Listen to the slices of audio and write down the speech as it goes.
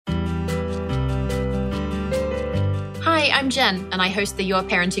Hi, I'm Jen, and I host the Your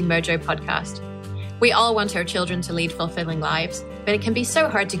Parenting Mojo podcast. We all want our children to lead fulfilling lives, but it can be so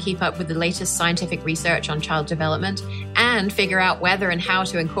hard to keep up with the latest scientific research on child development and figure out whether and how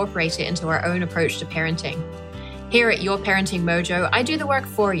to incorporate it into our own approach to parenting. Here at Your Parenting Mojo, I do the work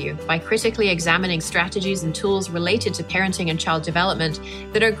for you by critically examining strategies and tools related to parenting and child development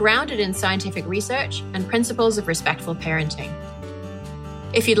that are grounded in scientific research and principles of respectful parenting.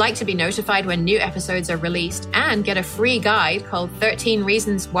 If you'd like to be notified when new episodes are released and get a free guide called 13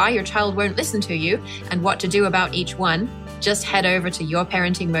 Reasons Why Your Child Won't Listen to You and What to Do About Each One, just head over to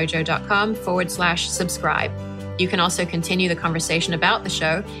yourparentingmojo.com/subscribe. You can also continue the conversation about the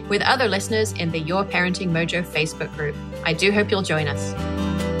show with other listeners in the Your Parenting Mojo Facebook group. I do hope you'll join us.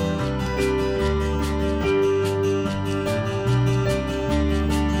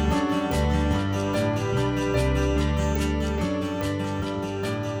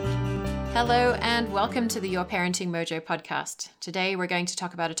 Hello and welcome to the Your Parenting Mojo podcast. Today we're going to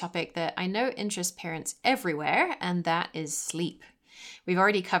talk about a topic that I know interests parents everywhere, and that is sleep. We've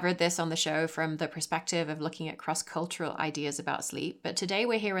already covered this on the show from the perspective of looking at cross-cultural ideas about sleep, but today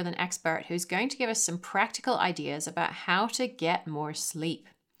we're here with an expert who's going to give us some practical ideas about how to get more sleep.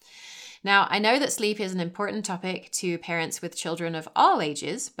 Now, I know that sleep is an important topic to parents with children of all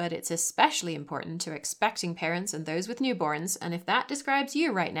ages, but it's especially important to expecting parents and those with newborns. And if that describes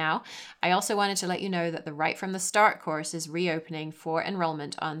you right now, I also wanted to let you know that the Right from the Start course is reopening for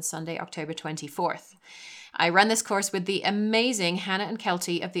enrollment on Sunday, October 24th. I run this course with the amazing Hannah and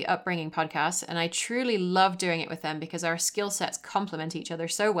Kelty of the Upbringing podcast, and I truly love doing it with them because our skill sets complement each other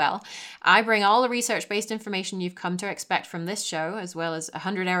so well. I bring all the research-based information you've come to expect from this show, as well as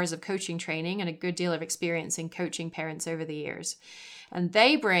 100 hours of coaching training and a good deal of experience in coaching parents over the years. And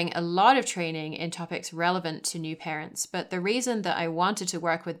they bring a lot of training in topics relevant to new parents. But the reason that I wanted to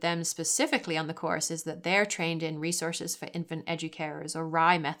work with them specifically on the course is that they're trained in resources for infant educators, or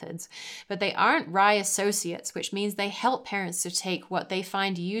RIE methods. But they aren't RIE associates, which means they help parents to take what they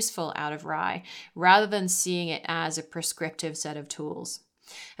find useful out of RIE, rather than seeing it as a prescriptive set of tools.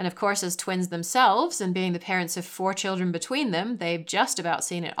 And of course, as twins themselves, and being the parents of 4 children between them, they've just about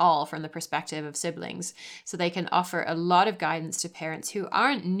seen it all from the perspective of siblings. So they can offer a lot of guidance to parents who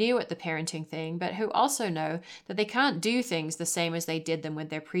aren't new at the parenting thing, but who also know that they can't do things the same as they did them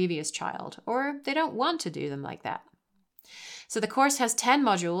with their previous child, or they don't want to do them like that. So the course has 10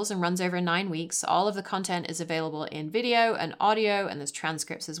 modules and runs over 9 weeks. All of the content is available in video and audio, and there's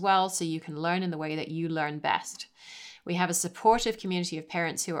transcripts as well, so you can learn in the way that you learn best. We have a supportive community of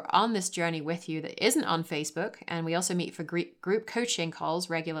parents who are on this journey with you that isn't on Facebook, and we also meet for group coaching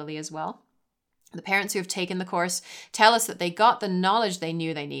calls regularly as well. The parents who have taken the course tell us that they got the knowledge they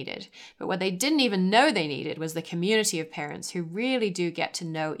knew they needed, but what they didn't even know they needed was the community of parents who really do get to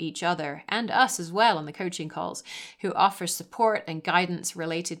know each other, and us as well on the coaching calls, who offer support and guidance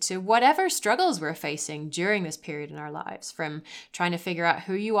related to whatever struggles we're facing during this period in our lives, from trying to figure out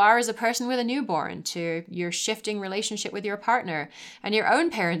who you are as a person with a newborn, to your shifting relationship with your partner, and your own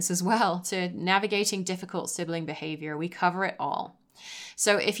parents as well, to navigating difficult sibling behavior. We cover it all.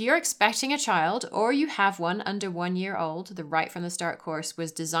 So if you're expecting a child or you have one under 1 year old, the Right from the Start course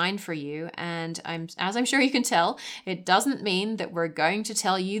was designed for you. And as I'm sure you can tell, it doesn't mean that we're going to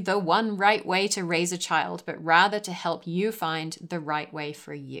tell you the one right way to raise a child, but rather to help you find the right way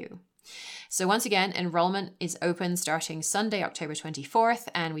for you. So once again, enrollment is open starting Sunday, October 24th,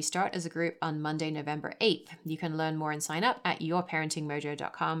 and we start as a group on Monday, November 8th. You can learn more and sign up at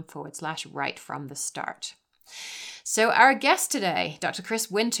yourparentingmojo.com/right from the start. So our guest today, Dr.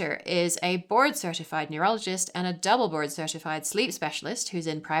 Chris Winter, is a board-certified neurologist and a double board-certified sleep specialist who's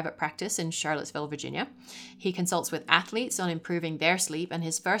in private practice in Charlottesville, Virginia. He consults with athletes on improving their sleep, and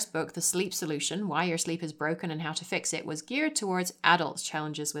his first book, The Sleep Solution: Why Your Sleep is Broken and How to Fix It, was geared towards adults'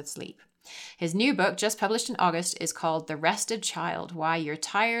 challenges with sleep. His new book, just published in August, is called The Rested Child: Why Your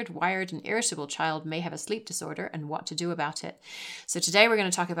Tired, Wired, and Irritable Child May Have a Sleep Disorder and What to Do About It. So today we're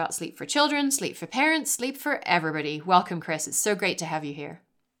going to talk about sleep for children, sleep for parents, sleep for everybody. Welcome, Chris. It's so great to have you here.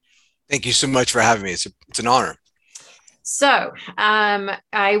 Thank you so much for having me. It's an honor. So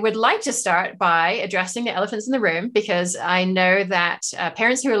I would like to start by addressing the elephants in the room, because I know that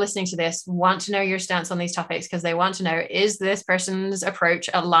parents who are listening to this want to know your stance on these topics, because they want to know, is this person's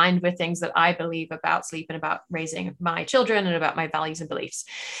approach aligned with things that I believe about sleep and about raising my children and about my values and beliefs?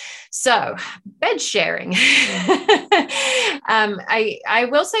 So, bed sharing. I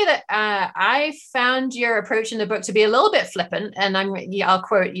will say that I found your approach in the book to be a little bit flippant, and I'll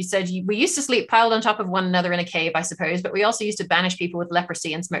quote. You said we used to sleep piled on top of one another in a cave, I suppose, but we also used to banish people with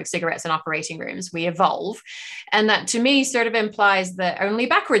leprosy and smoke cigarettes in operating rooms. We evolve, and that to me sort of implies that only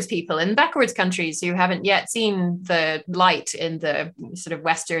backwards people in backwards countries who haven't yet seen the light in the sort of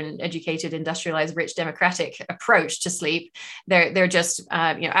Western, educated, industrialized, rich, democratic approach to sleep, they're just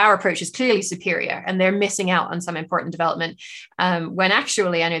our approach is clearly superior, and they're missing out on some important development. When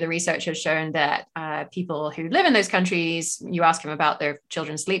actually, I know the research has shown that people who live in those countries, you ask them about their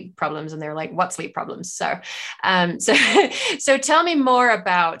children's sleep problems, and they're like, "What sleep problems?" So tell me more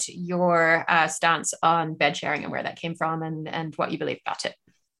about your stance on bed sharing and where that came from, and what you believe about it.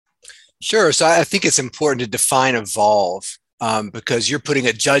 Sure. So I think it's important to define evolve. Because you're putting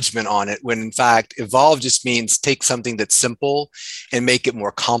a judgment on it when in fact evolve just means take something that's simple and make it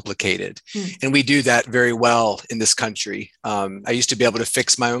more complicated. And we do that very well in this country. I used to be able to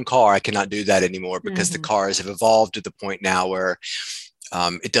fix my own car. I cannot do that anymore because the cars have evolved to the point now where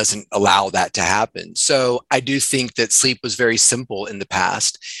it doesn't allow that to happen. So I do think that sleep was very simple in the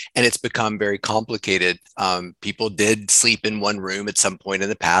past, and it's become very complicated. People did sleep in one room at some point in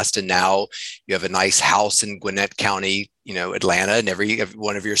the past, and now you have a nice house in Gwinnett County, Atlanta, and every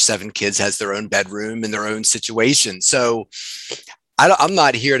one of your 7 kids has their own bedroom and their own situation. So I'm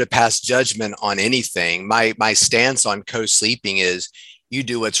not here to pass judgment on anything. My stance on co-sleeping is you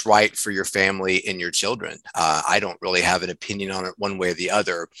do what's right for your family and your children. I don't really have an opinion on it one way or the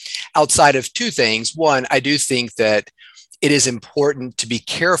other. Outside of 2 things. One, I do think that it is important to be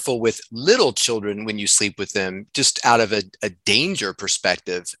careful with little children when you sleep with them, just out of a danger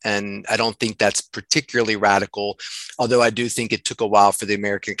perspective. And I don't think that's particularly radical, although I do think it took a while for the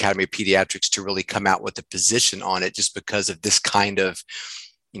American Academy of Pediatrics to really come out with a position on it, just because of this kind of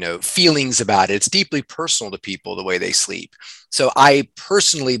feelings about it. It's deeply personal to people, the way they sleep. So I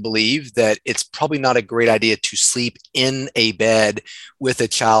personally believe that it's probably not a great idea to sleep in a bed with a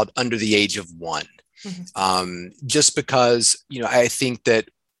child under the age of 1. Just because, I think that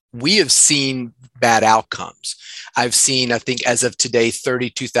we have seen bad outcomes. I've seen, I think as of today,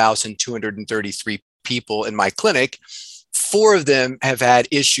 32,233 people in my clinic. 4 of them have had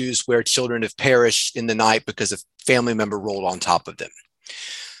issues where children have perished in the night because a family member rolled on top of them.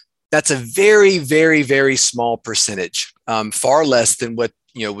 That's a very, very, very small percentage, far less than what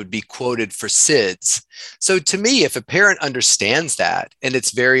would be quoted for SIDS. So to me, if a parent understands that, and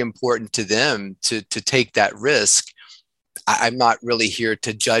it's very important to them to take that risk, I'm not really here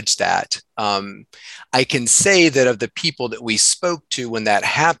to judge that. I can say that of the people that we spoke to when that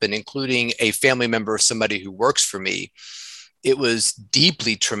happened, including a family member of somebody who works for me, it was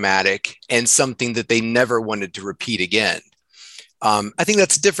deeply traumatic and something that they never wanted to repeat again. I think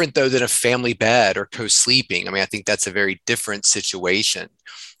that's different, though, than a family bed or co-sleeping. I think that's a very different situation.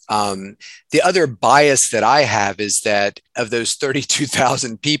 The other bias that I have is that of those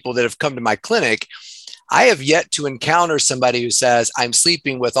 32,000 people that have come to my clinic, I have yet to encounter somebody who says, I'm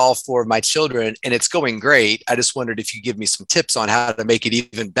sleeping with all 4 of my children and it's going great. I just wondered if you give me some tips on how to make it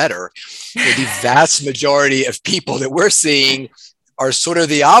even better. The vast majority of people that we're seeing are sort of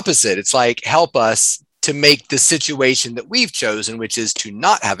the opposite. It's like, help us to make the situation that we've chosen, which is to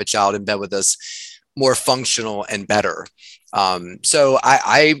not have a child in bed with us, more functional and better. So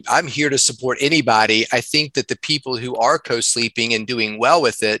I'm here to support anybody. I think that the people who are co-sleeping and doing well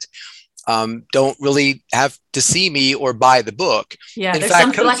with it don't really have to see me or buy the book. Yeah, in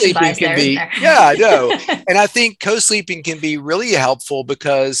fact, co-sleeping can be, and I think co-sleeping can be really helpful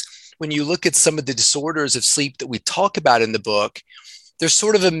because when you look at some of the disorders of sleep that we talk about in the book, there's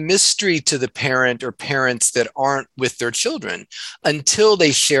sort of a mystery to the parent or parents that aren't with their children until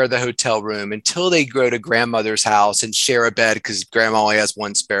they share the hotel room, until they go to grandmother's house and share a bed because grandma only has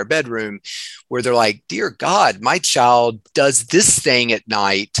 1 spare bedroom, where they're like, dear God, my child does this thing at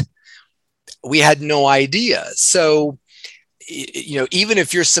night. We had no idea. So, even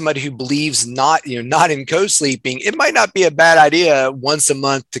if you're somebody who believes not in co-sleeping, it might not be a bad idea once a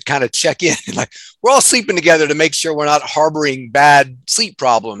month to kind of check in. Like, we're all sleeping together to make sure we're not harboring bad sleep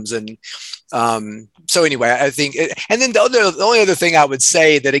problems. And so anyway, I think, and then the only other thing I would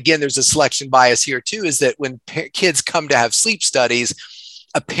say that, again, there's a selection bias here too, is that when kids come to have sleep studies,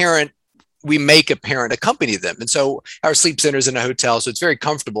 we make a parent accompany them. And so our sleep center is in a hotel, so it's very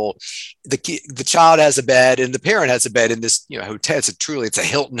comfortable. The child has a bed and the parent has a bed in this hotel. It's a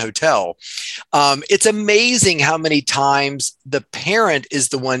Hilton hotel. It's amazing how many times the parent is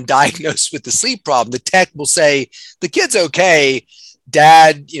the one diagnosed with the sleep problem. The tech will say, the kid's okay.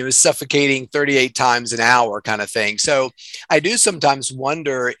 dad, is suffocating 38 times an hour kind of thing. So I do sometimes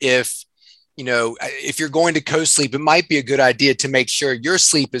wonder if you're going to co-sleep, it might be a good idea to make sure your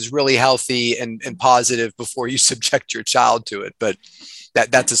sleep is really healthy and positive before you subject your child to it. But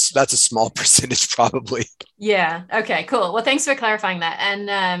that's a small percentage probably. Yeah. Okay, cool. Well, thanks for clarifying that. And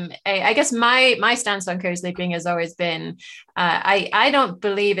I guess my stance on co-sleeping has always been, I don't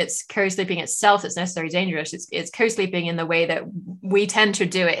believe it's co-sleeping itself that's necessarily dangerous. It's co-sleeping in the way that we tend to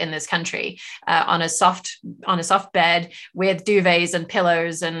do it in this country, on a soft bed with duvets and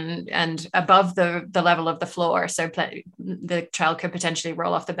pillows and above the level of the floor, so the child could potentially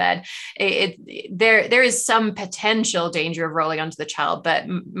roll off the bed. There is some potential danger of rolling onto the child, but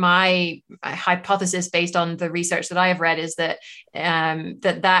my hypothesis based on the research that I have read is that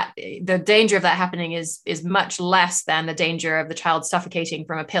the danger of that happening is much less than the danger of the child suffocating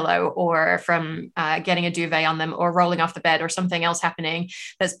from a pillow or from getting a duvet on them or rolling off the bed or something else happening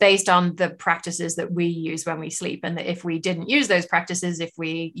that's based on the practices that we use when we sleep. And that if we didn't use those practices, if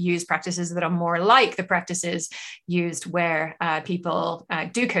we use practices that are more like the practices used where people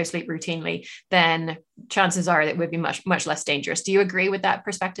do co-sleep routinely, then chances are that it would be much, much less dangerous. Do you agree with that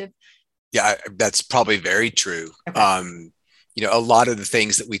perspective? Yeah, that's probably very true. Okay. A lot of the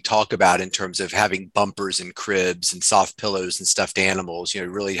things that we talk about in terms of having bumpers and cribs and soft pillows and stuffed animals,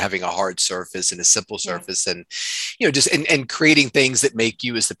 really having a hard surface and a simple surface, and, just and creating things that make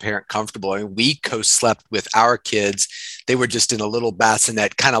you as the parent comfortable. I mean, we co-slept with our kids. They were just in a little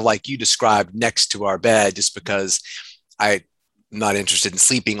bassinet, kind of like you described, next to our bed, just because I'm not interested in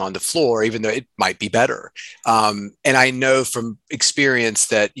sleeping on the floor, even though it might be better. And I know from experience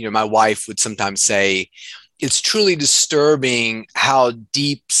that, my wife would sometimes say, it's truly disturbing how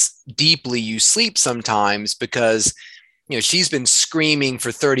deeply you sleep sometimes, because, she's been screaming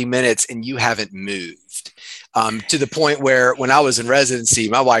for 30 minutes and you haven't moved. To the point where when I was in residency,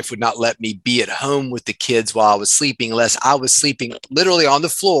 my wife would not let me be at home with the kids while I was sleeping, unless I was sleeping literally on the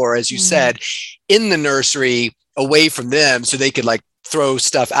floor, as you said, in the nursery, away from them, so they could throw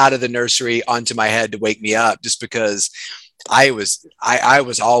stuff out of the nursery onto my head to wake me up, just because I was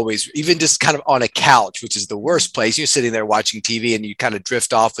always, even just kind of on a couch, which is the worst place. You're sitting there watching TV and you kind of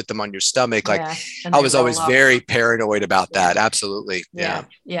drift off with them on your stomach. I was always very paranoid about that. Absolutely. Yeah.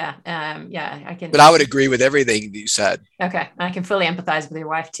 I can. But I would agree with everything that you said. Okay. I can fully empathize with your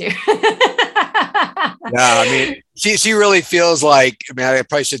wife too. Yeah, I mean, she really feels like, I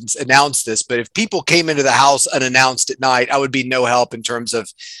probably shouldn't announce this, but if people came into the house unannounced at night, I would be no help in terms of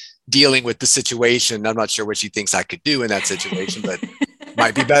dealing with the situation. I'm not sure what she thinks I could do in that situation, but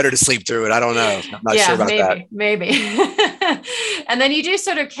might be better to sleep through it. I don't know. I'm not sure about that. Maybe. And then you do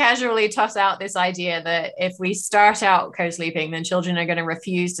sort of casually toss out this idea that if we start out co-sleeping, then children are going to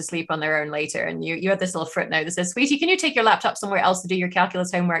refuse to sleep on their own later. And you have this little footnote that says, "Sweetie, can you take your laptop somewhere else to do your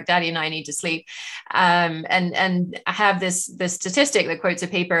calculus homework? Daddy and I need to sleep." And I have this statistic that quotes a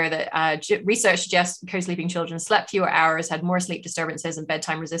paper that research suggests co-sleeping children slept fewer hours, had more sleep disturbances and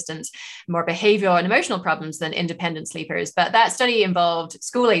bedtime resistance, more behavioral and emotional problems than independent sleepers. But that study involved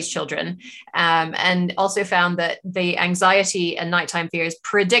school-age children, and also found that the anxiety and nighttime fears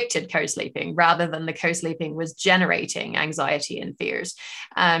predicted co-sleeping rather than the co-sleeping was generating anxiety and fears.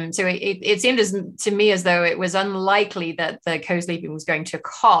 So it seemed to me as though it was unlikely that the co-sleeping was going to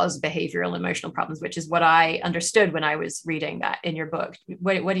cause behavioral and emotional problems, which is what I understood when I was reading that in your book.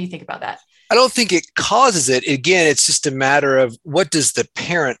 What do you think about that? I don't think it causes it. Again, it's just a matter of what does the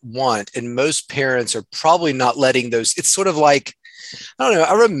parent want? And most parents are probably not letting those. It's sort of like, I don't know.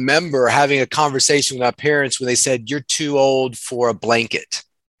 I remember having a conversation with my parents when they said, "You're too old for a blanket."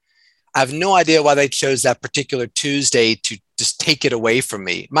 I have no idea why they chose that particular Tuesday to just take it away from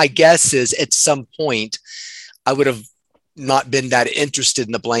me. My guess is at some point I would have not been that interested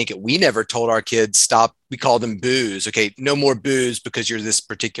in the blanket. We never told our kids, stop. We call them booze. Okay, no more booze because you're this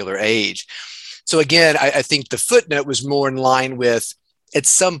particular age. So again, I think the footnote was more in line with, at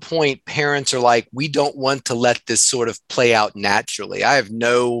some point, parents are like, we don't want to let this sort of play out naturally. I have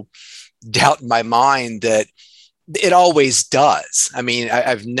no doubt in my mind that it always does. I mean,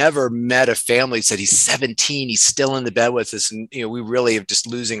 I've never met a family that said, he's 17, he's still in the bed with us, and we really are just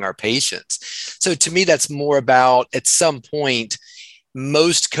losing our patience. So to me, that's more about, at some point,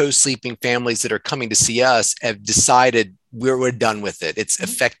 most co-sleeping families that are coming to see us have decided we're done with it. It's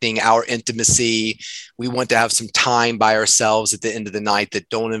affecting our intimacy. We want to have some time by ourselves at the end of the night that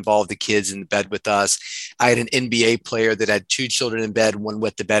don't involve the kids in the bed with us. I had an NBA player that had 2 children in bed, one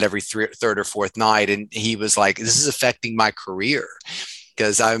went to bed every third or fourth night. And he was like, this is affecting my career.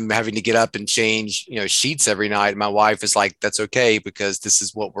 because I'm having to get up and change, sheets every night. My wife is like, that's okay, because this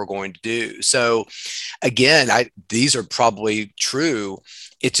is what we're going to do. So again, these are probably true.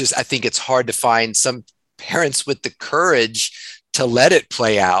 It's just, I think it's hard to find some parents with the courage to let it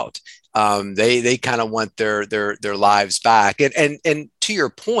play out. They kind of want their lives back. And to your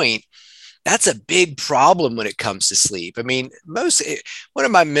point, that's a big problem when it comes to sleep. I mean, one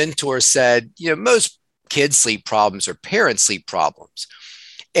of my mentors said, most kids' sleep problems are parent sleep problems.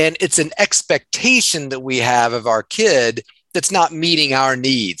 And it's an expectation that we have of our kid that's not meeting our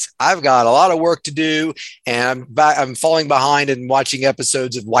needs. I've got a lot of work to do, and I'm falling behind in watching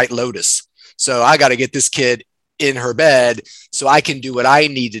episodes of White Lotus. So I got to get this kid in her bed so I can do what I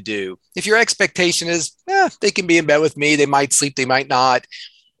need to do. If your expectation is, they can be in bed with me, they might sleep, they might not.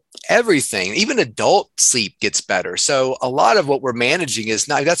 Everything, even adult sleep gets better. So a lot of what we're managing is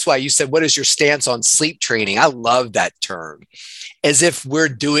not, that's why you said, what is your stance on sleep training? I love that term. As if we're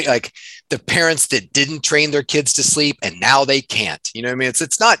doing like the parents that didn't train their kids to sleep and now they can't, you know what I mean?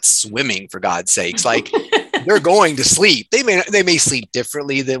 It's not swimming, for God's sakes. Like they're going to sleep. They may sleep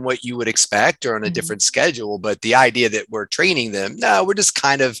differently than what you would expect or on a different schedule, but the idea that we're training them, no, we're just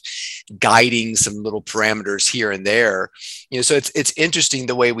kind of guiding some little parameters here and there. So it's interesting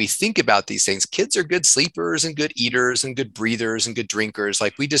the way we think about these things. Kids are good sleepers and good eaters and good breathers and good drinkers.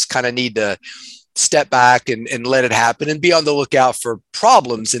 Like we just kind of need to step back and let it happen and be on the lookout for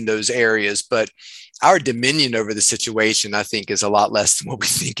problems in those areas. But our dominion over the situation, I think, is a lot less than what we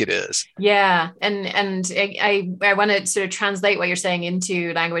think it is. Yeah. And I want to sort of translate what you're saying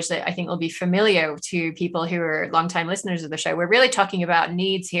into language that I think will be familiar to people who are longtime listeners of the show. We're really talking about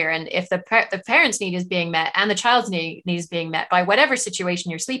needs here. And if the parent's need is being met and the child's need is being met by whatever situation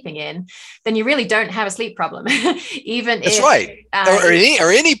you're sleeping in, then you really don't have a sleep problem. That's right.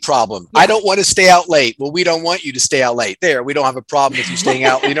 Or any problem. Yeah. I don't want to stay out late. Well, we don't want you to stay out late. There, we don't have a problem with you staying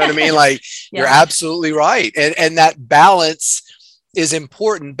out. You know what I mean? Like You're absolutely right. And that balance is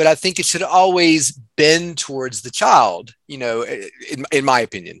important, but I think it should always bend towards the child, in my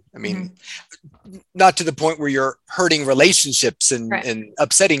opinion. I mean, not to the point where you're hurting relationships and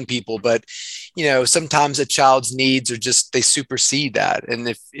upsetting people, but, sometimes a child's needs are just, they supersede that. And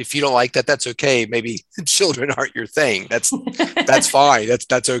if you don't like that, that's okay. Maybe children aren't your thing. That's fine.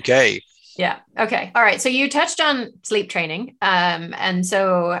 That's okay. Yeah. Okay. All right. So you touched on sleep training. And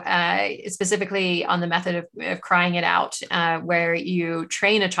so specifically on the method of crying it out, where you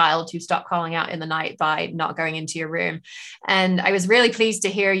train a child to stop calling out in the night by not going into your room. And I was really pleased to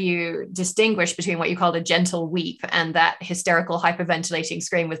hear you distinguish between what you called a gentle weep and that hysterical hyperventilating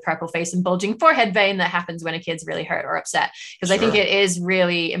scream with purple face and bulging forehead vein that happens when a kid's really hurt or upset. Because I think it is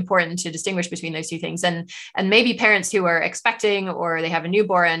really important to distinguish between those two things. And maybe parents who are expecting or they have a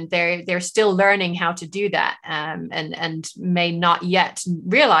newborn, they're still learning how to do that, and may not yet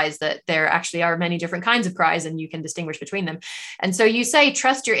realize that there actually are many different kinds of cries and you can distinguish between them. And so you say,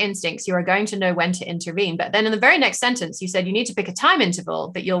 trust your instincts. You are going to know when to intervene. But then in the very next sentence, you said you need to pick a time interval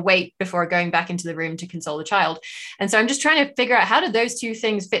that you'll wait before going back into the room to console the child. And so I'm just trying to figure out, how do those two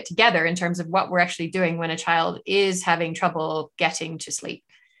things fit together in terms of what we're actually doing when a child is having trouble getting to sleep?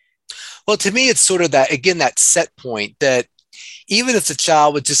 Well, to me, it's sort of that set point that even if the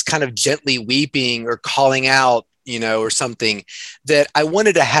child was just kind of gently weeping or calling out, or something, that I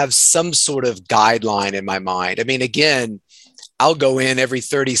wanted to have some sort of guideline in my mind. I mean, again, I'll go in every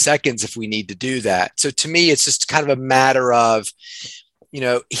 30 seconds if we need to do that. So to me, it's just kind of a matter of,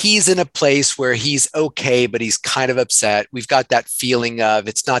 he's in a place where he's okay, but he's kind of upset. We've got that feeling of,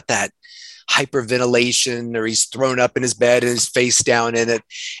 it's not that hyperventilation or he's thrown up in his bed and his face down in it.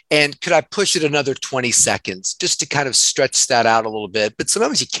 And could I push it another 20 seconds just to kind of stretch that out a little bit? But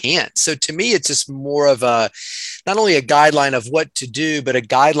sometimes you can't. So to me, it's just more of not only a guideline of what to do, but a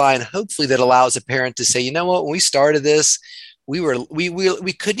guideline hopefully that allows a parent to say, you know what, when we started this, we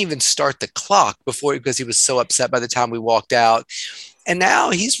couldn't even start the clock before, because he was so upset by the time we walked out. And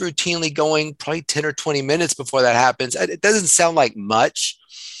now he's routinely going probably 10 or 20 minutes before that happens. It doesn't sound like much,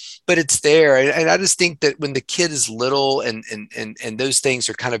 but it's there. And I just think that when the kid is little and those things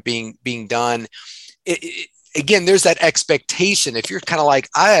are kind of being done, again, there's that expectation. If you're kind of like,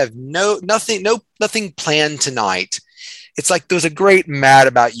 I have nothing planned tonight. It's like, there was a great Mad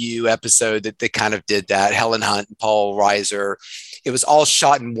About You episode that they kind of did that. Helen Hunt and Paul Reiser. It was all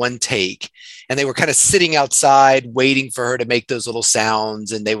shot in one take. And they were kind of sitting outside waiting for her to make those little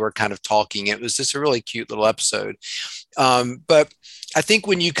sounds. And they were kind of talking. It was just a really cute little episode. But I think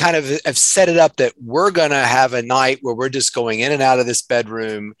when you kind of have set it up that we're going to have a night where we're just going in and out of this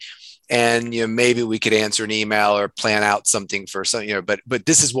bedroom and maybe we could answer an email or plan out something for something, but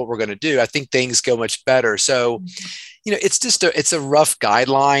this is what we're going to do. I think things go much better. So it's just it's a rough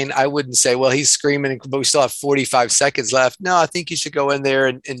guideline. I wouldn't say, well, he's screaming, but we still have 45 seconds left. No, I think you should go in there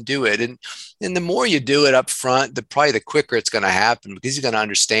and do it. And the more you do it up front, probably the quicker it's going to happen, because you're going to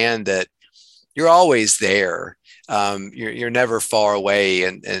understand that you're always there. You're never far away.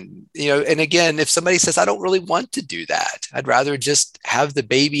 And again, if somebody says, I don't really want to do that, I'd rather just have the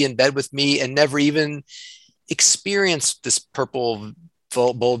baby in bed with me and never even experience this purple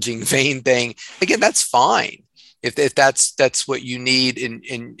bulging vein thing. Again, that's fine. If that's what you need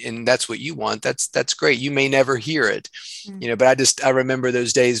and that's what you want, that's great. You may never hear it, but I remember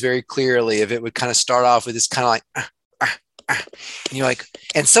those days very clearly. If it would kind of start off with this kind of like, and you're like,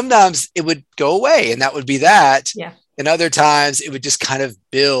 and sometimes it would go away and that would be that. Yeah. And other times it would just kind of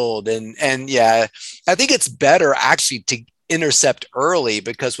build. And yeah, I think it's better actually to intercept early,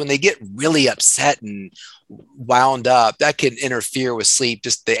 because when they get really upset and wound up, that can interfere with sleep.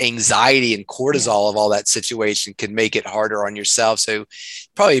 Just the anxiety and cortisol of all that situation can make it harder on yourself. So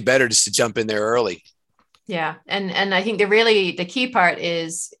probably better just to jump in there early. Yeah. And I think the key part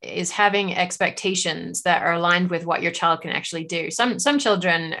is having expectations that are aligned with what your child can actually do. Some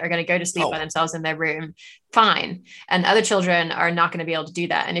children are going to go to sleep by themselves in their room, fine. And other children are not going to be able to do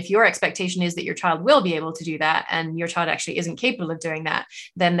that. And if your expectation is that your child will be able to do that, and your child actually isn't capable of doing that,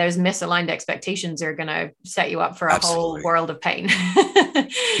 then those misaligned expectations are going to set you up for a whole world of pain.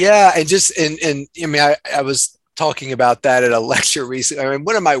 Yeah. And I mean, I was talking about that at a lecture recently. I mean,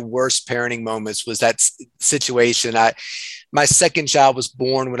 one of my worst parenting moments was that situation. My second child was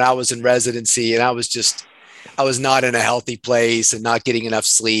born when I was in residency, and I was not in a healthy place and not getting enough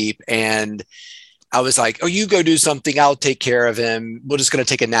sleep. And I was like, oh, you go do something. I'll take care of him. We're just going to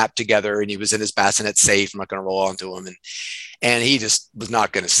take a nap together. And he was in his bassinet safe. I'm not going to roll onto him. And he just was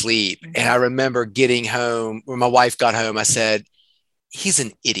not going to sleep. And I remember getting home, when my wife got home, I said, he's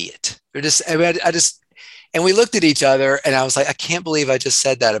an idiot. And we looked at each other, and I was like, I can't believe I just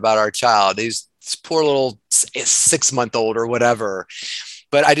said that about our child. He's this poor little 6-month-old or whatever.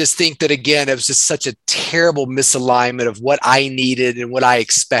 But I just think that, again, it was just such a terrible misalignment of what I needed and what I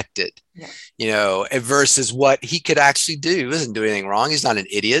expected, versus what he could actually do. He wasn't doing anything wrong. He's not an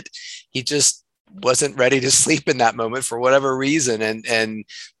idiot. He just wasn't ready to sleep in that moment for whatever reason. And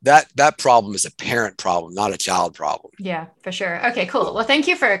that problem is a parent problem, not a child problem. Yeah, for sure. Okay, cool. Well, thank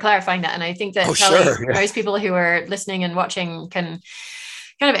you for clarifying that. And I think that most people who are listening and watching can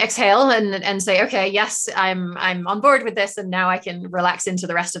kind of exhale and say, okay, yes, I'm on board with this. And now I can relax into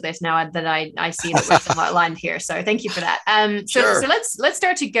the rest of this now that I see that we're somewhat aligned here. So thank you for that. So let's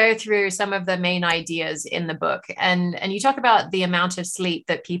start to go through some of the main ideas in the book. And you talk about the amount of sleep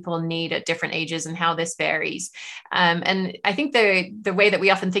that people need at different ages and how this varies. And I think the way that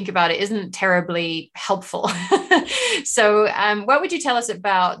we often think about it isn't terribly helpful. So what would you tell us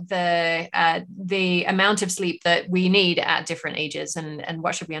about the amount of sleep that we need at different ages, and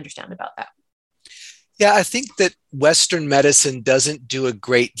what should we understand about that? Yeah, I think that Western medicine doesn't do a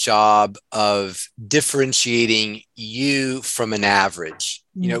great job of differentiating you from an average.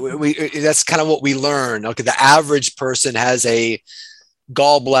 That's kind of what we learn. Okay, the average person has a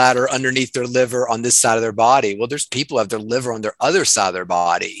gallbladder underneath their liver on this side of their body. Well, there's people who have their liver on their other side of their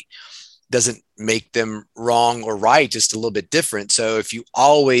body. Doesn't make them wrong or right, just a little bit different. So if you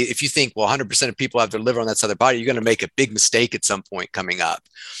think, well, 100% of people have their liver on that side of their body, you're going to make a big mistake at some point coming up.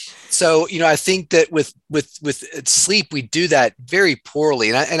 So, I think that with sleep, we do that very poorly.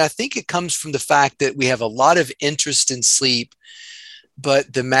 And I think it comes from the fact that we have a lot of interest in sleep,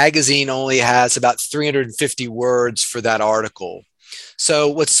 but the magazine only has about 350 words for that article. So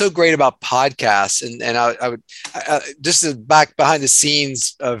what's so great about podcasts, and I would just back behind the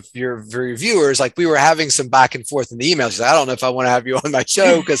scenes of your viewers, like we were having some back and forth in the emails. Like, I don't know if I want to have you on my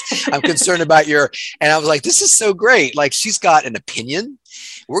show because I'm concerned about and I was like, this is so great. Like, she's got an opinion.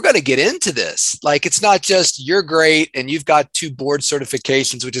 We're going to get into this. Like, it's not just you're great and you've got 2 board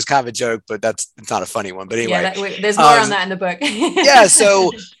certifications, which is kind of a joke, but it's not a funny one. But anyway, there's more on that in the book. Yeah.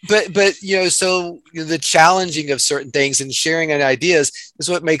 So, but the challenging of certain things and sharing ideas is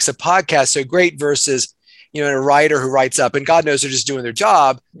what makes a podcast so great versus, a writer who writes up, and God knows they're just doing their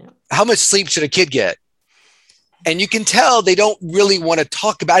job. Yeah. How much sleep should a kid get? And you can tell they don't really want to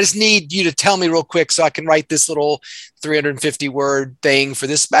talk about it. I just need you to tell me real quick so I can write this little 350 word thing for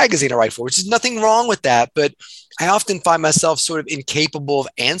this magazine I write for, which is nothing wrong with that. But I often find myself sort of incapable of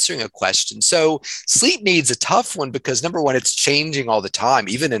answering a question. So sleep needs a tough one because, number one, it's changing all the time,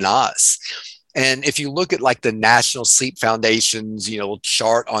 even in us. And if you look at like the National Sleep Foundation's,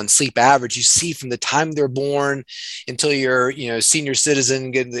 chart on sleep average, you see from the time they're born until you're, senior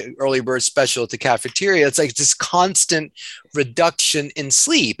citizen, getting the early bird special at the cafeteria, it's like this constant reduction in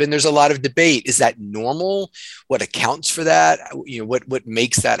sleep. And there's a lot of debate. Is that normal? What accounts for that? What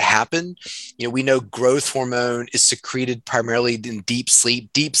makes that happen? We know growth hormone is secreted primarily in deep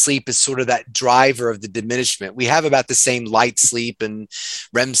sleep. Deep sleep is sort of that driver of the diminishment. We have about the same light sleep and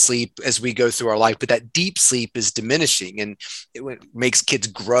REM sleep as we go through our life, but that deep sleep is diminishing, and it makes kids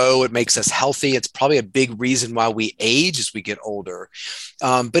grow. It makes us healthy. It's probably a big reason why we age as we get older.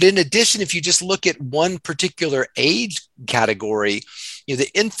 But in addition, if you just look at one particular age category, the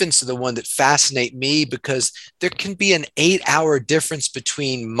infants are the one that fascinate me, because there can be an 8-hour difference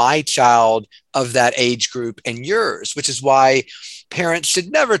between my child of that age group and yours, which is why parents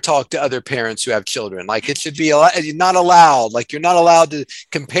should never talk to other parents who have children. Like, it should be not allowed. Like, you're not allowed to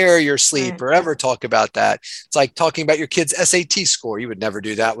compare your sleep or ever talk about that. It's like talking about your kid's SAT score. You would never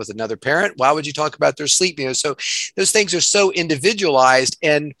do that with another parent. Why would you talk about their sleep? So those things are so individualized.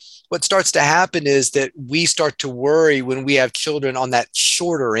 And what starts to happen is that we start to worry when we have children on that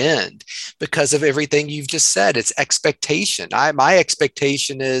shorter end because of everything you've just said. It's expectation. My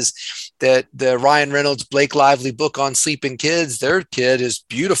expectation is that the Ryan Reynolds, Blake Lively book on sleeping kids, their kid is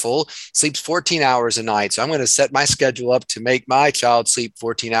beautiful, sleeps 14 hours a night. So I'm going to set my schedule up to make my child sleep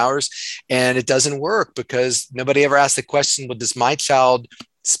 14 hours. And it doesn't work because nobody ever asked the question, well, does my child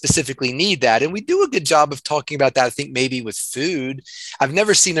specifically need that? And we do a good job of talking about that, I think, maybe with food. I've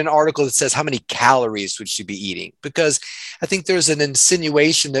never seen an article that says how many calories would you be eating, because I think there's an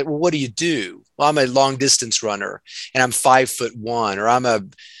insinuation that, well, what do you do? Well, I'm a long distance runner and I'm 5'1", or I'm a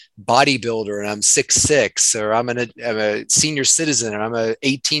bodybuilder and I'm 6'6", or I'm a senior citizen and I'm a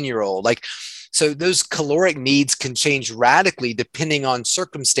 18-year-old. Like, so those caloric needs can change radically depending on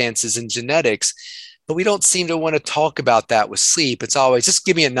circumstances and genetics. But we don't seem to want to talk about that with sleep. It's always just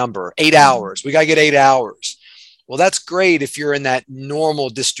give me a number, 8 hours. We got to get 8 hours. Well, that's great if you're in that normal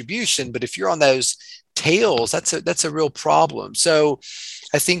distribution, but if you're on those tails, that's a real problem. So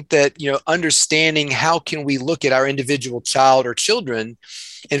I think that, understanding how can we look at our individual child or children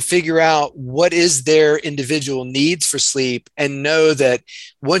and figure out what is their individual needs for sleep, and know that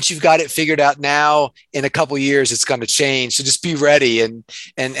once you've got it figured out now, in a couple of years, it's going to change. So just be ready and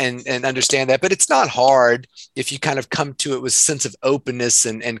understand that. But it's not hard if you kind of come to it with a sense of openness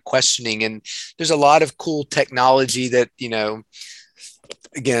and questioning. And there's a lot of cool technology that,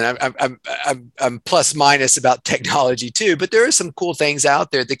 again, I'm plus minus about technology too, but there are some cool things out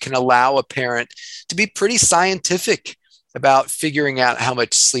there that can allow a parent to be pretty scientific about figuring out how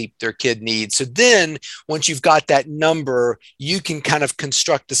much sleep their kid needs. So then once you've got that number, you can kind of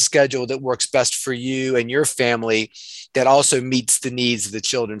construct a schedule that works best for you and your family, that also meets the needs of the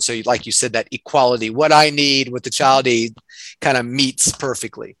children. So like you said, that equality, what I need, what the child needs, kind of meets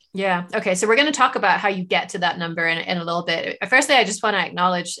perfectly. Yeah. Okay. So we're going to talk about how you get to that number in a little bit. Firstly, I just want to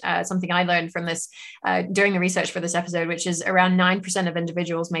acknowledge something I learned from this during the research for this episode, which is around 9% of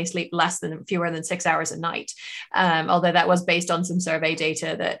individuals may sleep fewer than 6 hours a night. Although that was based on some survey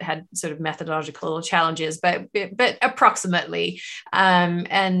data that had sort of methodological challenges, but approximately.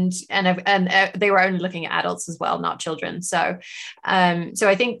 And they were only looking at adults as well, not children. So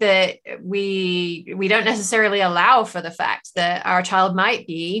I think that we don't necessarily allow for the fact that our child might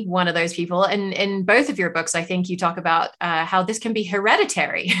be one of those people. And in both of your books, I think you talk about how this can be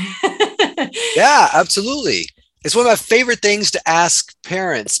hereditary. Yeah, absolutely. It's one of my favorite things to ask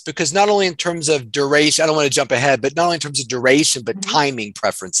parents, because not only in terms of duration, I don't want to jump ahead, but not only in terms of duration, but timing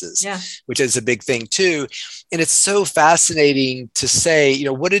preferences, which is a big thing too. And it's so fascinating to say,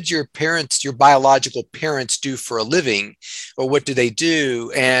 what did your biological parents do for a living, or what do they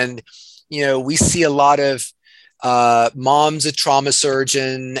do? And, we see a lot of mom's a trauma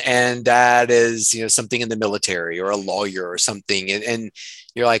surgeon and dad is, something in the military or a lawyer or something. And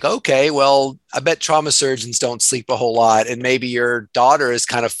you're like, okay, well, I bet trauma surgeons don't sleep a whole lot. And maybe your daughter has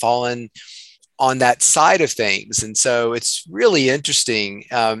kind of fallen on that side of things. And so it's really interesting.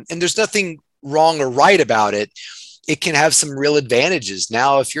 And there's nothing wrong or right about it. It can have some real advantages.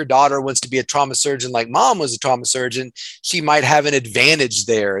 Now, if your daughter wants to be a trauma surgeon like mom was a trauma surgeon, she might have an advantage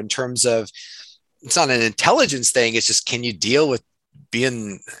there in terms of, it's not an intelligence thing. It's just, can you deal with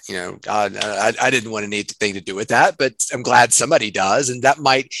being, I didn't want anything to do with that, but I'm glad somebody does. And that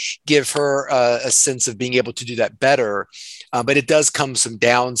might give her a sense of being able to do that better. But it does come some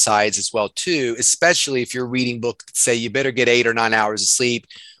downsides as well, too, especially if you're reading books that say you better get 8 or 9 hours of sleep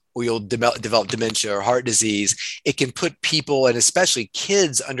or you'll develop dementia or heart disease. It can put people, and especially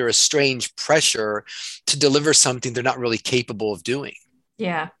kids, under a strange pressure to deliver something they're not really capable of doing.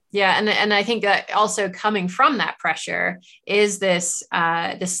 Yeah. Yeah, and I think that also coming from that pressure is this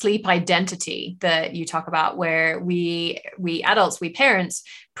the sleep identity that you talk about, where we adults, we parents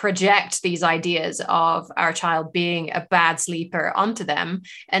project these ideas of our child being a bad sleeper onto them.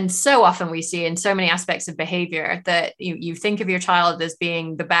 And so often we see in so many aspects of behavior that you think of your child as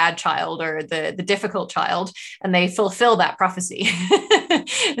being the bad child or the difficult child, and they fulfill that prophecy.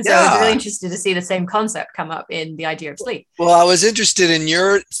 And so I was really Yeah. interested to see the same concept come up in the idea of sleep. Well, I was interested in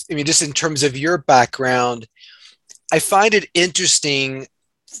just in terms of your background, I find it interesting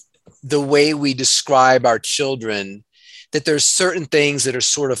the way we describe our children, that there's certain things that are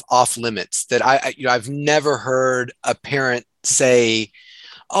sort of off limits that I've never heard a parent say,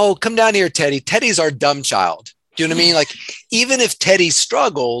 "Oh, come down here, Teddy. Teddy's our dumb child." Do you know what I mean? Like, even if Teddy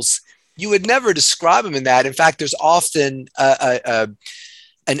struggles, you would never describe him in that. In fact, there's often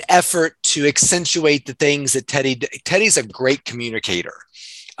an effort to accentuate the things that Teddy's a great communicator.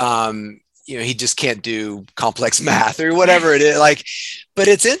 He just can't do complex math or whatever it is. Like, but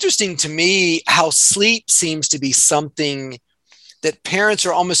it's interesting to me how sleep seems to be something that parents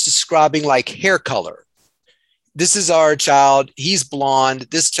are almost describing like hair color. This is our child. He's blonde.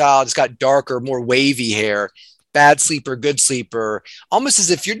 This child has got darker, more wavy hair. Bad sleeper, good sleeper, almost as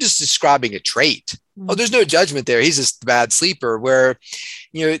if you're just describing a trait. Oh, there's no judgment there. He's just a bad sleeper. Where,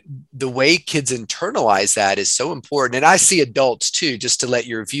 the way kids internalize that is so important. And I see adults too, just to let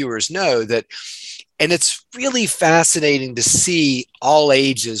your viewers know that. And it's really fascinating to see all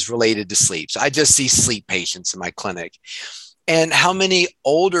ages related to sleep. So I just see sleep patients in my clinic, and how many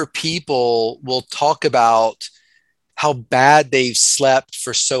older people will talk about how bad they've slept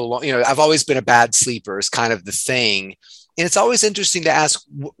for so long. I've always been a bad sleeper is kind of the thing. And it's always interesting to ask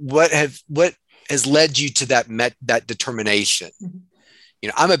what has led you to that determination.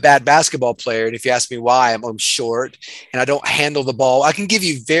 I'm a bad basketball player. And if you ask me why, I'm short and I don't handle the ball. I can give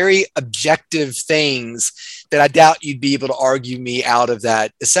you very objective things that I doubt you'd be able to argue me out of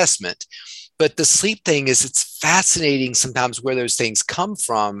that assessment. But the sleep thing it's fascinating sometimes where those things come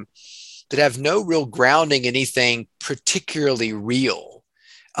from that have no real grounding in anything particularly real.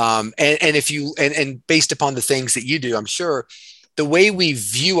 And based upon the things that you do, I'm sure the way we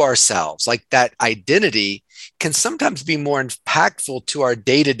view ourselves, like that identity, can sometimes be more impactful to our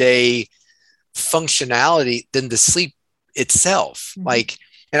day-to-day functionality than the sleep itself. Mm-hmm.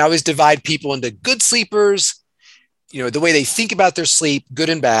 And I always divide people into good sleepers, the way they think about their sleep, good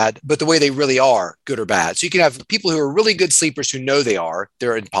and bad, but the way they really are, good or bad. So you can have people who are really good sleepers who know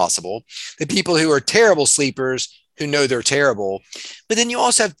they're impossible. The people who are terrible sleepers who know they're terrible. But then you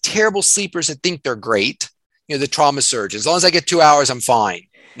also have terrible sleepers that think they're great. The trauma surgeon, as long as I get 2 hours, I'm fine.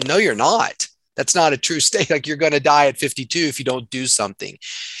 No, you're not. That's not a true state. Like, you're going to die at 52 if you don't do something.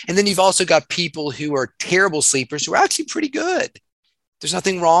 And then you've also got people who are terrible sleepers who are actually pretty good. There's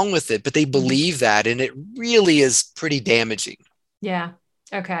nothing wrong with it, but they believe that, and it really is pretty damaging. Yeah.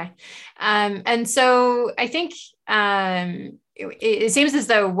 Okay. And so I think it seems as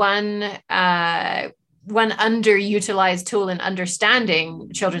though one underutilized tool in understanding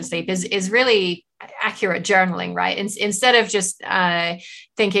children's sleep is really accurate journaling, right? Instead of just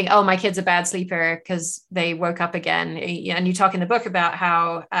thinking, oh, my kid's a bad sleeper because they woke up again. And you talk in the book about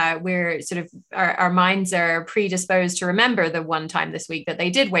how we're sort of, our minds are predisposed to remember the one time this week that they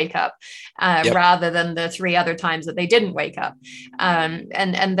did wake up rather than the 3 other times that they didn't wake up. And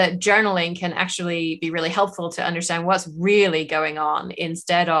that journaling can actually be really helpful to understand what's really going on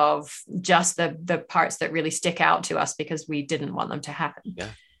instead of just the parts that really stick out to us because we didn't want them to happen. Yeah.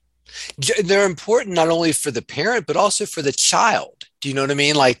 They're important not only for the parent, but also for the child. Do you know what I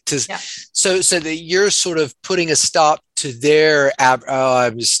mean? So that you're sort of putting a stop to their,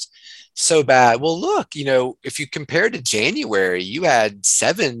 I'm just so bad. Well, look, if you compare to January, you had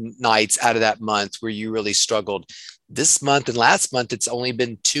 7 nights out of that month where you really struggled. This month and last month, it's only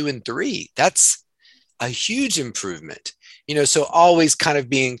been 2 and 3. That's a huge improvement. So always kind of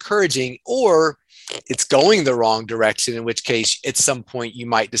be encouraging, or it's going the wrong direction, in which case at some point you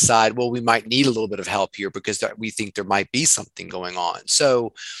might decide, well, we might need a little bit of help here because we think there might be something going on.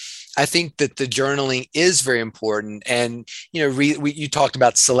 So I think that the journaling is very important. And, you talked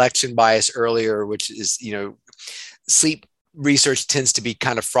about selection bias earlier, which is, sleep research tends to be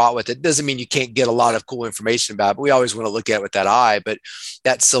kind of fraught with it. Doesn't mean you can't get a lot of cool information about it, but we always want to look at it with that eye. But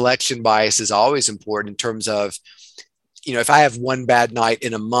that selection bias is always important in terms of, if I have one bad night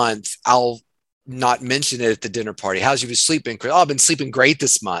in a month, I'll not mention it at the dinner party. How's you sleeping? Oh, I've been sleeping great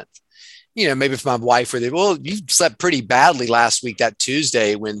this month. Maybe if my wife were there, well, you slept pretty badly last week, that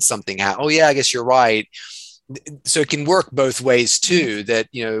Tuesday when something happened. Oh yeah, I guess you're right. So it can work both ways too, that,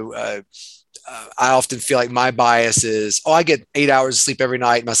 I often feel like my bias is, oh, I get 8 hours of sleep every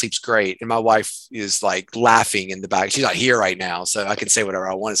night. My sleep's great. And my wife is like laughing in the back. She's not here right now, so I can say whatever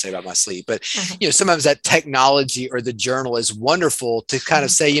I want to say about my sleep. But, sometimes that technology or the journal is wonderful to kind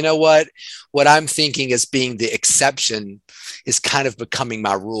of say, you know what I'm thinking as being the exception is kind of becoming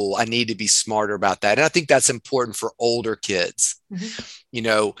my rule. I need to be smarter about that. And I think that's important for older kids.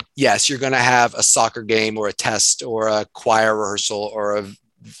 Yes, you're going to have a soccer game or a test or a choir rehearsal or a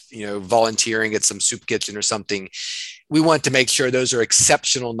volunteering at some soup kitchen or something. We want to make sure those are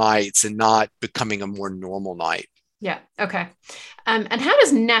exceptional nights and not becoming a more normal night. Yeah. Okay. And how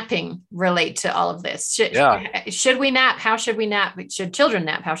does napping relate to all of this? Should we nap? How should we nap? Should children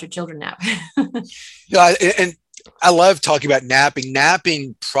nap? How should children nap? And I love talking about napping.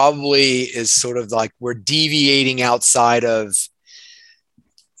 Napping probably is sort of like we're deviating outside of,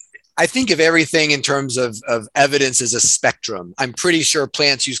 I think of everything in terms of evidence as a spectrum. I'm pretty sure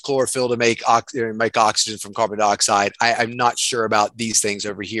plants use chlorophyll to make oxygen from carbon dioxide. I'm not sure about these things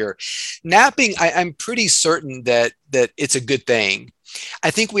over here. Napping, I'm pretty certain that it's a good thing.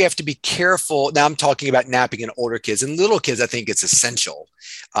 I think we have to be careful. Now I'm talking about napping in older kids and little kids. I think it's essential,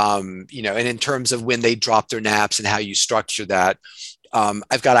 and in terms of when they drop their naps and how you structure that.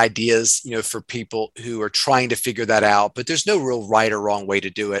 I've got ideas, for people who are trying to figure that out, but there's no real right or wrong way to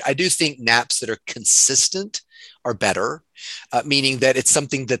do it. I do think naps that are consistent are better, meaning that it's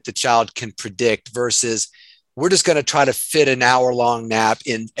something that the child can predict versus we're just going to try to fit an hour-long nap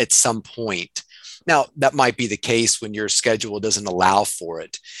in at some point. Now, that might be the case when your schedule doesn't allow for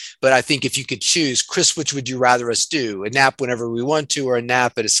it. But I think if you could choose, Chris, which would you rather us do? A nap whenever we want to or a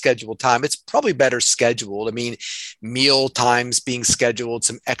nap at a scheduled time? It's probably better scheduled. I mean, meal times being scheduled,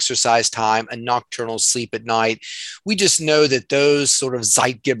 some exercise time, a nocturnal sleep at night. We just know that those sort of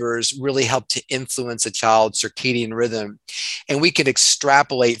zeitgebers really help to influence a child's circadian rhythm. And we can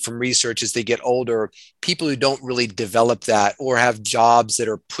extrapolate from research as they get older, people who don't really develop that or have jobs that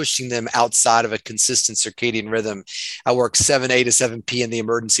are pushing them outside of a consistent circadian rhythm. I work 7A to 7P in the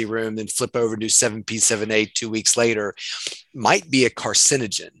emergency room, then flip over to do 7P, 7A 2 weeks later, might be a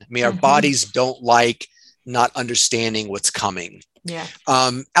carcinogen. I mean, our bodies don't like not understanding what's coming. Yeah.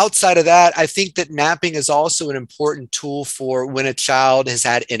 Outside of that, I think that napping is also an important tool for when a child has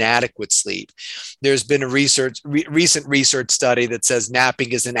had inadequate sleep. There's been a recent research study that says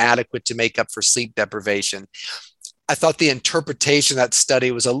napping is inadequate to make up for sleep deprivation. I thought the interpretation of that study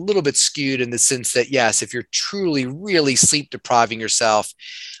was a little bit skewed in the sense that, yes, if you're truly, really sleep depriving yourself,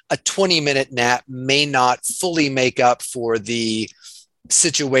 a 20-minute nap may not fully make up for the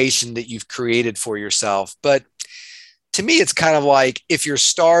situation that you've created for yourself. But to me, it's kind of like if you're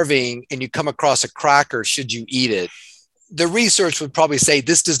starving and you come across a cracker, should you eat it? The research would probably say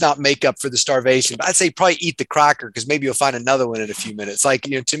this does not make up for the starvation, but I'd say probably eat the cracker because maybe you'll find another one in a few minutes. Like,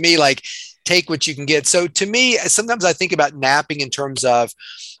 to me, like take what you can get. So to me, sometimes I think about napping in terms of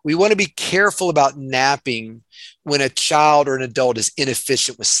we want to be careful about napping when a child or an adult is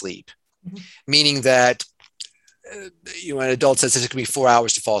inefficient with sleep, meaning that an adult says it took me 4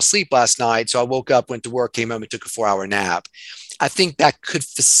 hours to fall asleep last night. So I woke up, went to work, came home and took a 4-hour nap. I think that could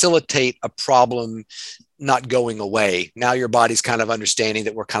facilitate a problem not going away. Now your body's kind of understanding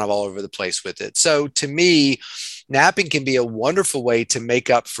that we're kind of all over the place with it. So to me, napping can be a wonderful way to make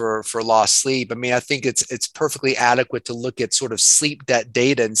up for lost sleep. I mean, I think it's perfectly adequate to look at sort of sleep debt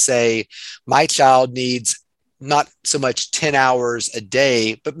data and say, my child needs not so much 10 hours a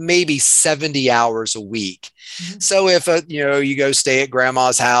day, but maybe 70 hours a week. So if, you go stay at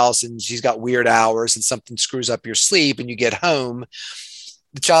grandma's house and she's got weird hours and something screws up your sleep and you get home,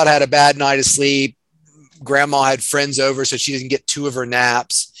 the child had a bad night of sleep, grandma had friends over, so she didn't get 2 of her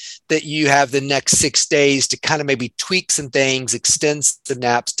naps, that you have the next 6 days to kind of maybe tweak some things, extend some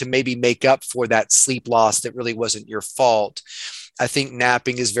naps to maybe make up for that sleep loss that really wasn't your fault. I think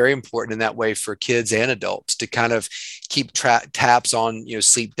napping is very important in that way for kids and adults to kind of keep tabs on,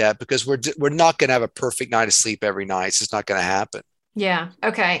 sleep debt, because we're not going to have a perfect night of sleep every night. It's just not going to happen. Yeah.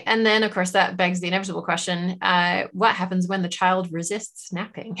 Okay. And then, of course, that begs the inevitable question. What happens when the child resists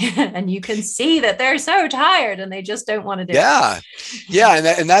napping and you can see that they're so tired and they just don't want to do it? Yeah.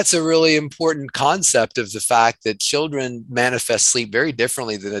 And that's a really important concept of the fact that children manifest sleep very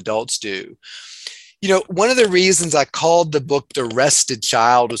differently than adults do. One of the reasons I called the book The Rested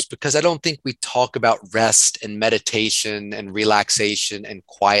Child was because I don't think we talk about rest and meditation and relaxation and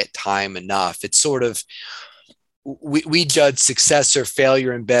quiet time enough. It's sort of, we judge success or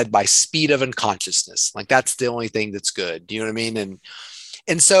failure in bed by speed of unconsciousness. Like that's the only thing that's good. Do you know what I mean?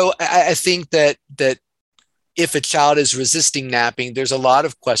 And so I think that if a child is resisting napping, there's a lot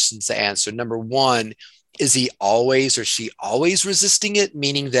of questions to answer. Number one, is he always or she always resisting it,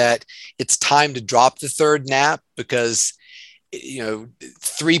 meaning that it's time to drop the third nap because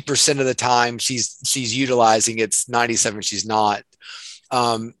 3% of the time she's utilizing it's 97 she's not.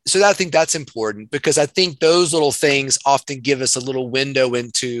 So I think that's important, because I think those little things often give us a little window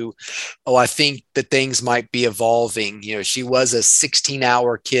into, I think that things might be evolving. She was a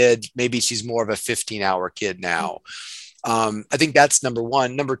 16-hour kid. Maybe she's more of a 15-hour kid now. I think that's number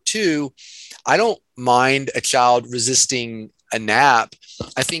one. Number two, I don't mind a child resisting a nap.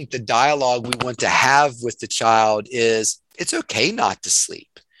 I think the dialogue we want to have with the child is, it's okay not to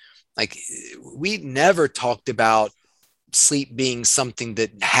sleep. Like, we never talked about sleep being something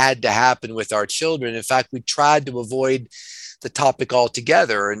that had to happen with our children. In fact, we tried to avoid the topic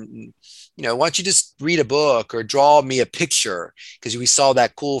altogether. And, why don't you just read a book or draw me a picture? Because we saw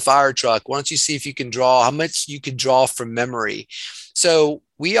that cool fire truck. Why don't you see if you can draw how much you could draw from memory? So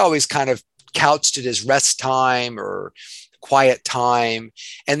we always kind of couched it as rest time or quiet time.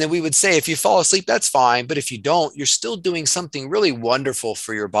 And then we would say, if you fall asleep, that's fine. But if you don't, you're still doing something really wonderful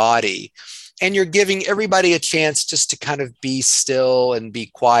for your body. And you're giving everybody a chance just to kind of be still and be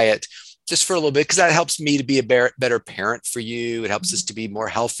quiet just for a little bit, because that helps me to be a better parent for you. It helps us to be more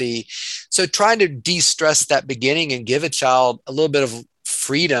healthy. So trying to de-stress that beginning and give a child a little bit of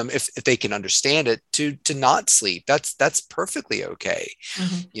freedom, if they can understand it, to not sleep. That's perfectly okay.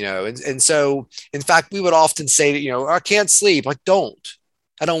 And so, in fact, we would often say that, I can't sleep. Like,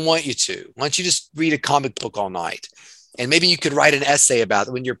 I don't want you to. Why don't you just read a comic book all night? And maybe you could write an essay about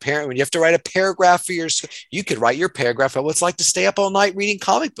it when you have to write a paragraph for you could write your paragraph about what it's like to stay up all night reading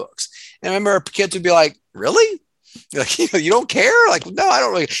comic books. And I remember our kids would be like, really? Like, you don't care? Like, no, I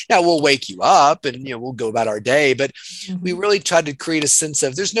don't really. Now we'll wake you up and, we'll go about our day. But we really tried to create a sense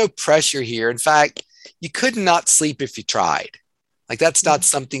of, there's no pressure here. In fact, you could not sleep if you tried. Like, that's not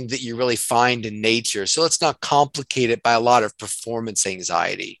something that you really find in nature. So let's not complicate it by a lot of performance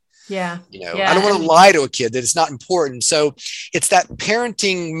anxiety. Yeah. I don't want to lie to a kid that it's not important. So it's that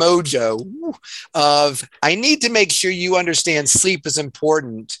parenting mojo of, I need to make sure you understand sleep is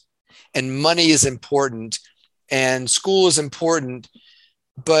important and money is important and school is important,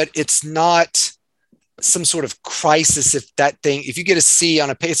 but it's not some sort of crisis. If you get a C on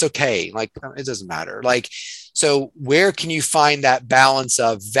a page, it's okay. Like, it doesn't matter. Like, so where can you find that balance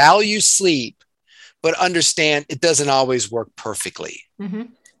of value sleep, but understand it doesn't always work perfectly? Mm-hmm.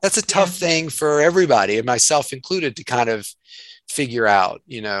 That's a tough thing for everybody, and myself included, to kind of figure out,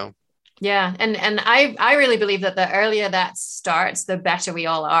 Yeah. And I really believe that the earlier that starts, the better we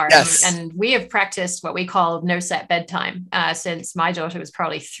all are. Yes. And we have practiced what we call no set bedtime since my daughter was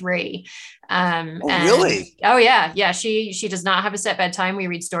probably 3. Really? Oh yeah. Yeah. She does not have a set bedtime. We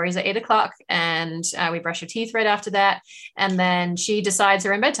read stories at 8:00 and we brush her teeth right after that. And then she decides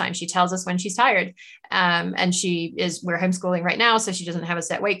her own bedtime. She tells us when she's tired. And we're homeschooling right now, so she doesn't have a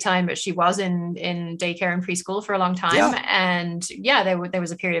set wake time, but she was in daycare and preschool for a long time. Yeah. And there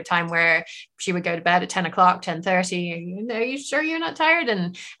was a period of time where she would go to bed at 10:00, 10:30. Are you sure you're not tired?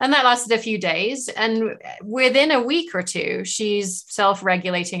 And that lasted a few days. And within a week or two, she's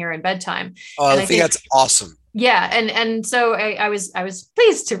self-regulating her own bedtime. Oh, I think that's awesome. Yeah. And so I was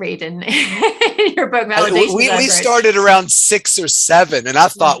pleased to read in your book, Validation. We started around 6 or 7, and I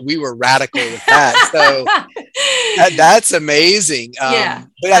thought we were radical with that. So that's amazing.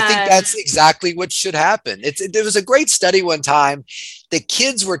 But I think that's exactly what should happen. There was a great study one time. The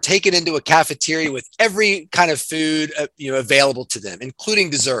kids were taken into a cafeteria with every kind of food, available to them, including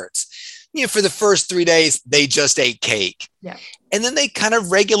desserts. For the first 3 days, they just ate cake. Yeah. And then they kind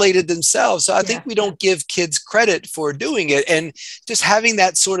of regulated themselves. So I think we don't give kids credit for doing it. And just having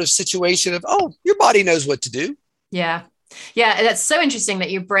that sort of situation of, your body knows what to do. Yeah. Yeah, that's so interesting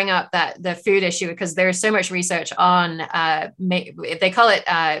that you bring up the food issue, because there's so much research on they call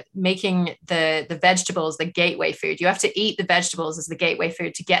it making the vegetables the gateway food. You have to eat the vegetables as the gateway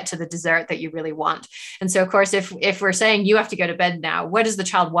food to get to the dessert that you really want. And so, of course, if we're saying you have to go to bed now, what does the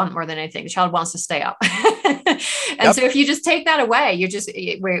child want more than anything? The child wants to stay up. And so if you just take that away,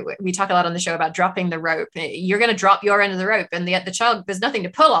 we talk a lot on the show about dropping the rope. You're going to drop your end of the rope, and the child, there's nothing to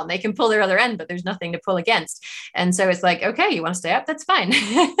pull on. They can pull their other end, but there's nothing to pull against. And so it's like, okay, you want to stay up? That's fine.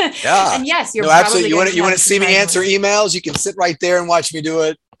 Yeah. And yes, you're absolutely. You want to see me answer emails? You can sit right there and watch me do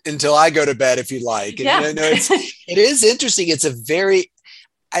it until I go to bed if you'd like. And, it is interesting. It's a very,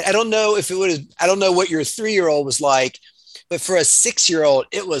 I don't know I don't know what your 3-year-old was like, but for a 6-year-old,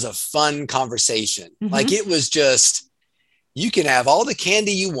 it was a fun conversation. Mm-hmm. Like, it was just, you can have all the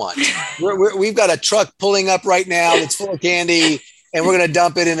candy you want. We've got a truck pulling up right now that's full of candy. and we're going to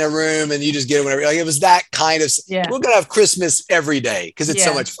dump it in a room and you just get it whenever. Like it was that kind of, Yeah. we're going to have Christmas every day because it's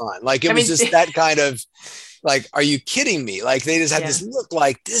so much fun. Like it was just that kind of like, are you kidding me? Like they just had this look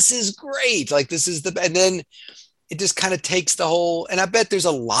like, this is great. Like this is and then it just kind of takes the whole, and I bet there's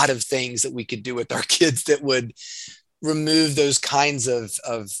a lot of things that we could do with our kids that would remove those kinds of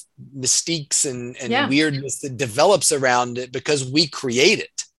mystiques and weirdness that develops around it because we create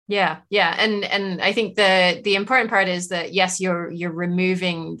it. Yeah. And I think the important part is that, yes, you're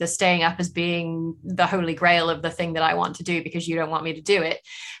removing the staying up as being the holy grail of the thing that I want to do because you don't want me to do it.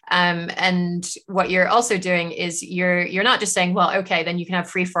 And what you're also doing is you're not just saying, well, okay, then you can have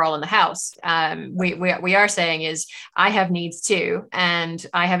free for all in the house. We are saying is I have needs too, and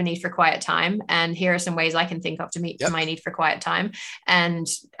I have a need for quiet time. And here are some ways I can think of to meet my need for quiet time. And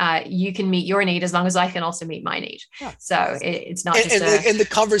you can meet your need as long as I can also meet my need. Yeah. So it's not just and the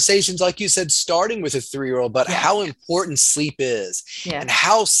conversations, like you said, starting with a 3-year-old, but how important sleep is and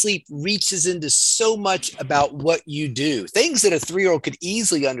how sleep reaches into so much about what you do. Things that a 3-year-old could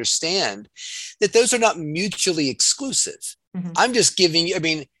easily understand, that those are not mutually exclusive. Mm-hmm. I'm just giving you, I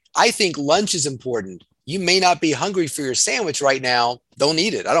mean, I think lunch is important. You may not be hungry for your sandwich right now. Don't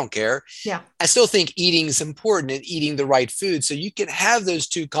eat it. I don't care. Yeah. I still think eating is important and eating the right food. So you can have those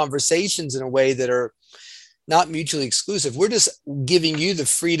two conversations in a way that are not mutually exclusive. We're just giving you the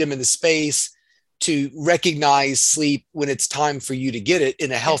freedom and the space to recognize sleep when it's time for you to get it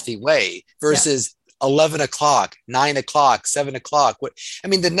in a healthy way versus 11 o'clock, 9 o'clock, 7 o'clock. I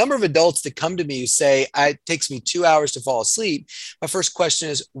mean, the number of adults that come to me who say, it takes me 2 hours to fall asleep. My first question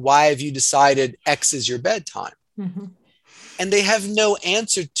is, why have you decided X is your bedtime? Mm-hmm. And they have no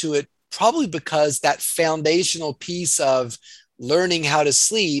answer to it, probably because that foundational piece of learning how to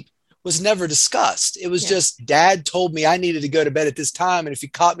sleep was never discussed. It was just dad told me I needed to go to bed at this time. And if he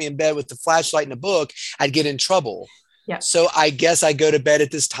caught me in bed with the flashlight and a book, I'd get in trouble. Yeah. So I guess I go to bed at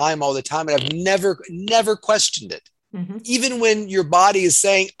this time all the time. And I've never questioned it. Mm-hmm. Even when your body is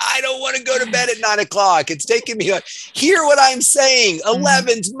saying, I don't want to go to bed at 9 o'clock. It's taking me, hear what I'm saying.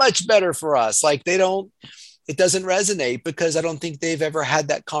 11's much better for us. Like it doesn't resonate because I don't think they've ever had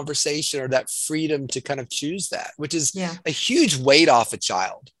that conversation or that freedom to kind of choose that, which is a huge weight off a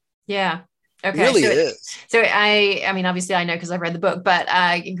child. Yeah. Okay. It really is. So I mean, obviously I know because I've read the book, but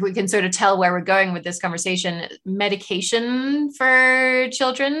we can sort of tell where we're going with this conversation. Medication for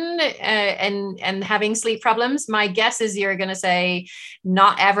children and having sleep problems. My guess is you're going to say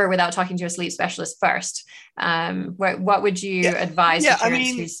not ever without talking to a sleep specialist first. What would you advise to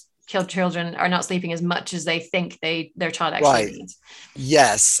parents whose children are not sleeping as much as they think their child actually needs?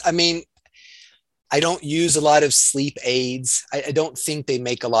 Yes. I mean, I don't use a lot of sleep aids. I don't think they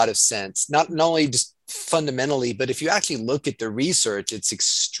make a lot of sense, not only just fundamentally, but if you actually look at the research, it's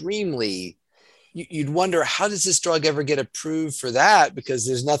extremely, you'd wonder, how does this drug ever get approved for that? Because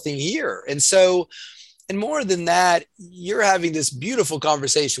there's nothing here. And so, and more than that, you're having this beautiful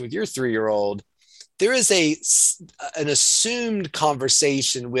conversation with your 3-year-old. There is an assumed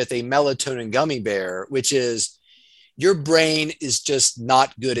conversation with a melatonin gummy bear, which is, your brain is just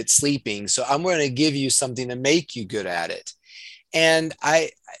not good at sleeping. So I'm going to give you something to make you good at it. And I'm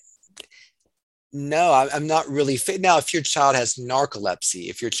not really fit. Now, if your child has narcolepsy,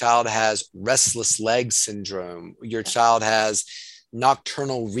 if your child has restless leg syndrome, your child has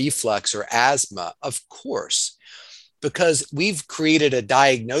nocturnal reflux or asthma, of course, because we've created a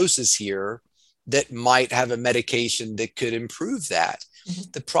diagnosis here that might have a medication that could improve that.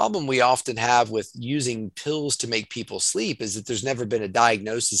 Mm-hmm. The problem we often have with using pills to make people sleep is that there's never been a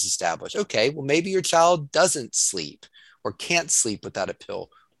diagnosis established. Okay, well, maybe your child doesn't sleep or can't sleep without a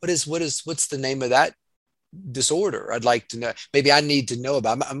pill. What's the name of that disorder? I'd like to know. Maybe I need to know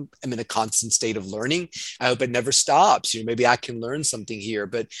about it. I'm in a constant state of learning. I hope it never stops. Maybe I can learn something here.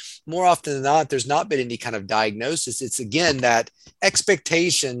 But more often than not, there's not been any kind of diagnosis. It's again that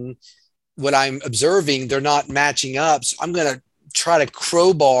expectation. What I'm observing, they're not matching up. So I'm going to try to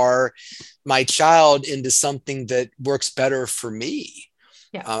crowbar my child into something that works better for me.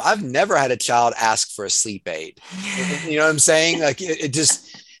 Yeah. I've never had a child ask for a sleep aid. You know what I'm saying? Like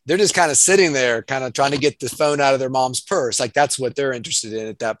they're just kind of sitting there, kind of trying to get the phone out of their mom's purse. Like that's what they're interested in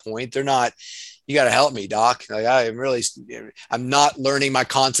at that point. They're not, you got to help me, doc. Like I'm not learning my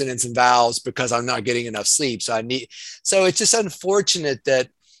consonants and vowels because I'm not getting enough sleep. So it's just unfortunate that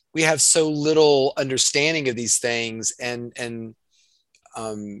we have so little understanding of these things and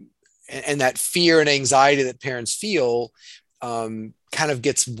that fear and anxiety that parents feel kind of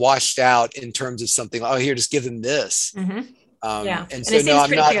gets washed out in terms of something like, oh, here, just give them this. Mm-hmm. And so, no,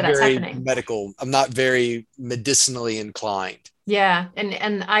 I'm not very medical. I'm not very medicinally inclined. Yeah,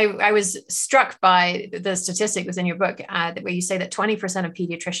 and I was struck by the statistic that's in your book, where you say that 20% of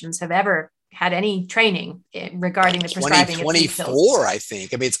pediatricians have ever had any training regarding the prescribing of sleep pills. 2024, I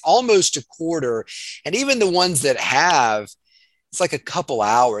think. I mean, it's almost a quarter. And even the ones that have, it's like a couple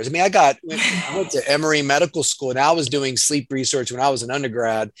hours. I mean, I went to Emory Medical School and I was doing sleep research when I was an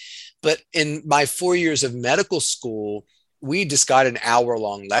undergrad. But in my 4 years of medical school, we just got an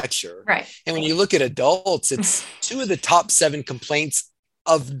hour-long lecture. Right. And when you look at adults, it's two of the top 7 complaints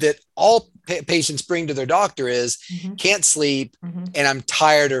of that all patients bring to their doctor is can't sleep and I'm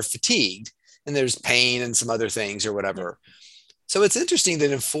tired or fatigued. And there's pain and some other things or whatever. So it's interesting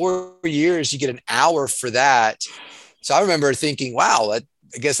that in 4 years, you get an hour for that. So I remember thinking, wow,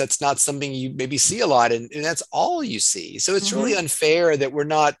 I guess that's not something you maybe see a lot. And that's all you see. So it's really unfair that we're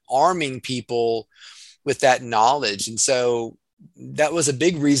not arming people with that knowledge. And so that was a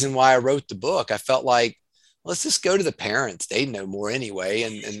big reason why I wrote the book. I felt like, let's just go to the parents. They know more anyway.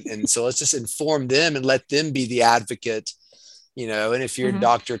 And so let's just inform them and let them be the advocate, and if your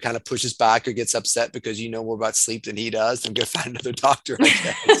doctor kind of pushes back or gets upset because you know more about sleep than he does, then go find another doctor, I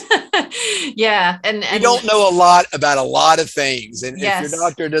guess. Yeah. And you don't know a lot about a lot of things. And if your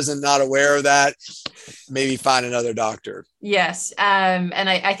doctor doesn't not aware of that, maybe find another doctor. Yes. And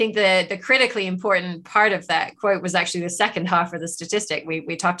I think the critically important part of that quote was actually the second half of the statistic.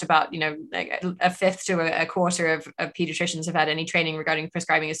 We talked about, like a fifth to a quarter of pediatricians have had any training regarding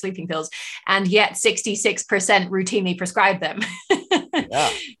prescribing of sleeping pills, and yet 66% routinely prescribe them.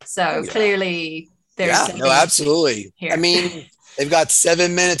 Yeah. So clearly there's absolutely. Here. I mean, they've got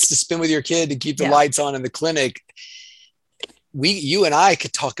 7 minutes to spend with your kid to keep the lights on in the clinic. You and I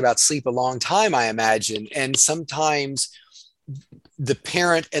could talk about sleep a long time, I imagine. And sometimes the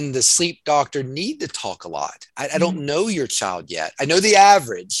parent and the sleep doctor need to talk a lot. I don't know your child yet. I know the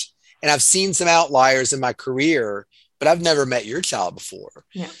average, and I've seen some outliers in my career, but I've never met your child before.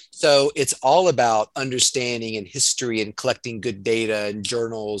 Yeah. So it's all about understanding and history and collecting good data and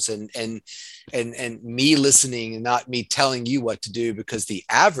journals and me listening and not me telling you what to do, because the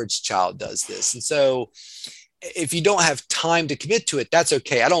average child does this. And so if you don't have time to commit to it, that's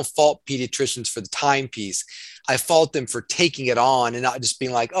okay. I don't fault pediatricians for the time piece. I fault them for taking it on and not just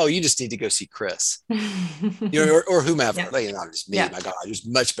being like, oh, you just need to go see Chris, or whomever. Yeah. Like, not just me. Yeah. My God, there's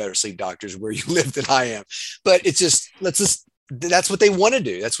much better sleep doctors where you live than I am. But it's just, that's what they want to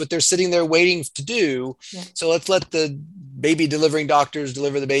do. That's what they're sitting there waiting to do. Yeah. So let's let the baby delivering doctors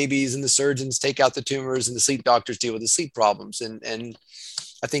deliver the babies and the surgeons take out the tumors and the sleep doctors deal with the sleep problems. And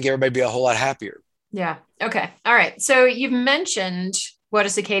I think everybody would be a whole lot happier. Yeah. Okay. All right. So you've mentioned what a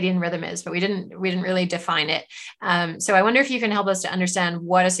circadian rhythm is, but we didn't really define it. So I wonder if you can help us to understand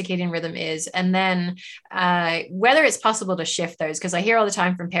what a circadian rhythm is, and then whether it's possible to shift those. Because I hear all the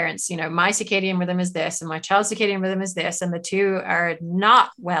time from parents, my circadian rhythm is this and my child's circadian rhythm is this, and the two are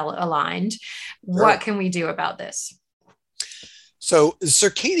not well aligned. Sure. What can we do about this? So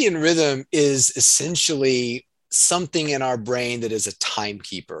circadian rhythm is essentially something in our brain that is a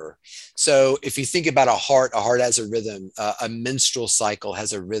timekeeper. So if you think about a heart has a rhythm, a menstrual cycle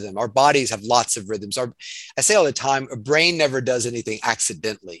has a rhythm. Our bodies have lots of rhythms. I say all the time, a brain never does anything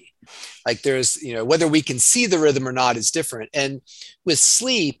accidentally. Like there's, whether we can see the rhythm or not is different. And with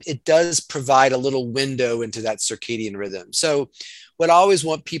sleep, it does provide a little window into that circadian rhythm. So what I always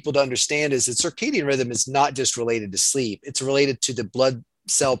want people to understand is that circadian rhythm is not just related to sleep. It's related to the blood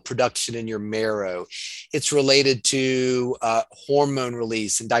cell production in your marrow. It's related to hormone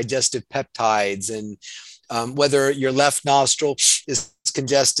release and digestive peptides, and whether your left nostril is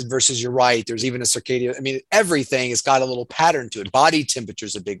congested versus your right. There's even a circadian, everything has got a little pattern to it. Body temperature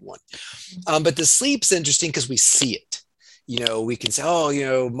is a big one. But the sleep's interesting because we see it. We can say,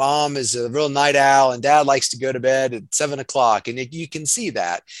 oh, mom is a real night owl and dad likes to go to bed at 7:00. And you can see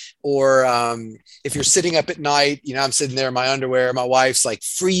that. Or if you're sitting up at night, I'm sitting there in my underwear, my wife's like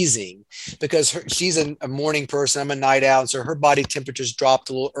freezing because she's a morning person. I'm a night owl. So her body temperature's dropped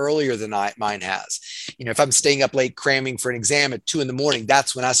a little earlier than mine has. If I'm staying up late cramming for an exam at 2 a.m,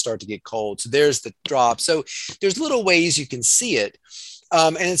 that's when I start to get cold. So there's the drop. So there's little ways you can see it.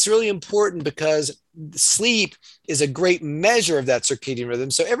 And it's really important because sleep is a great measure of that circadian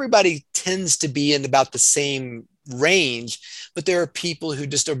rhythm. So everybody tends to be in about the same range, but there are people who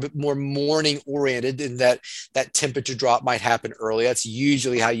just are a bit more morning oriented, and that temperature drop might happen early. That's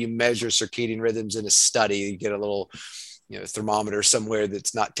usually how you measure circadian rhythms in a study. You get a little thermometer somewhere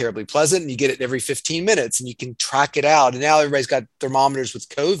that's not terribly pleasant, and you get it every 15 minutes and you can track it out. And now everybody's got thermometers with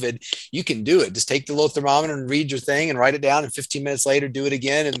COVID. You can do it. Just take the little thermometer and read your thing and write it down, and 15 minutes later, do it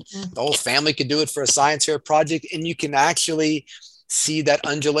again. And the whole family can do it for a science fair project. And you can actually see that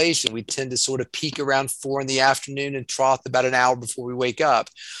undulation. We tend to sort of peak around 4 in the afternoon and trough about an hour before we wake up.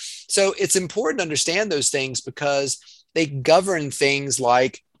 So it's important to understand those things because they govern things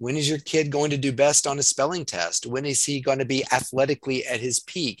like, when is your kid going to do best on a spelling test? When is he going to be athletically at his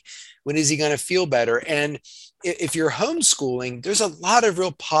peak? When is he going to feel better? And if you're homeschooling, there's a lot of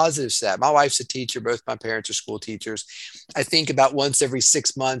real positives to that. My wife's a teacher. Both my parents are school teachers. I think about once every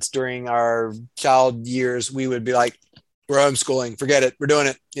 6 months during our child years, we would be like, we're homeschooling, forget it, we're doing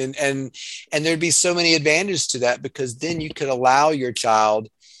it. And there'd be so many advantages to that, because then you could allow your child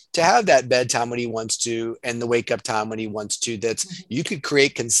to have that bedtime when he wants to and the wake up time when he wants to. That's, you could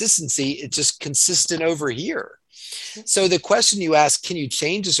create consistency. It's just consistent over here. So the question you ask, can you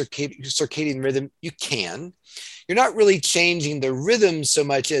change the circadian rhythm? You can. You're not really changing the rhythm so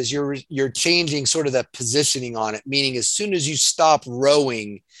much as you're changing sort of the positioning on it, meaning as soon as you stop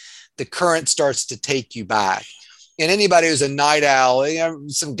rowing, the current starts to take you back. And anybody who's a night owl,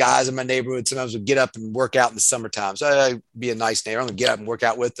 some guys in my neighborhood sometimes would get up and work out in the summertime. So I'd be a nice neighbor. I'm going to get up and work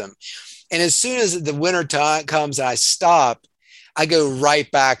out with them. And as soon as the winter time comes and I stop, I go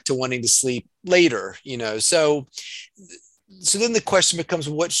right back to wanting to sleep later, So then the question becomes,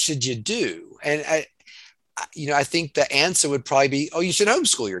 what should you do? And I think the answer would probably be, oh, you should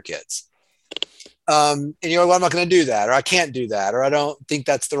homeschool your kids. And well, I'm not going to do that, or I can't do that, or I don't think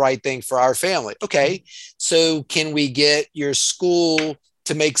that's the right thing for our family. Okay. So can we get your school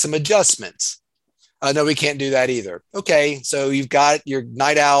to make some adjustments? No, we can't do that either. Okay. So you've got your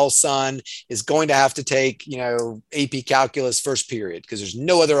night owl son is going to have to take, AP calculus first period because there's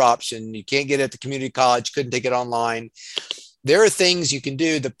no other option. You can't get it at the community college, couldn't take it online. There are things you can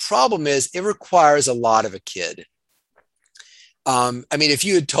do. The problem is it requires a lot of a kid. If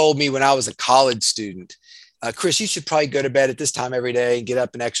you had told me when I was a college student, Chris, you should probably go to bed at this time every day and get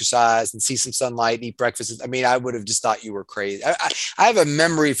up and exercise and see some sunlight and eat breakfast. I would have just thought you were crazy. I have a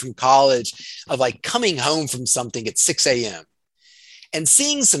memory from college of like coming home from something at 6 a.m. and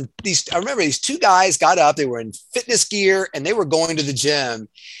seeing I remember these two guys got up, they were in fitness gear and they were going to the gym.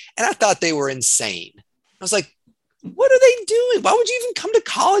 And I thought they were insane. I was like, what are they doing? Why would you even come to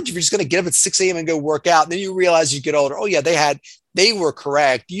college if you're just going to get up at 6 a.m. and go work out? And then you realize you get older. Oh yeah, they were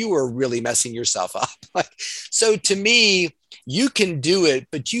correct. You were really messing yourself up. So to me, you can do it,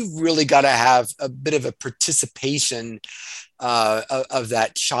 but you've really got to have a bit of a participation of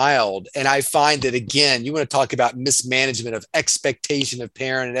that child. And I find that, again, you want to talk about mismanagement of expectation of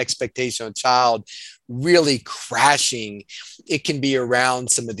parent and expectation of child really crashing. It can be around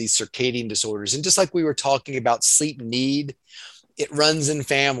some of these circadian disorders. And just like we were talking about sleep need, it runs in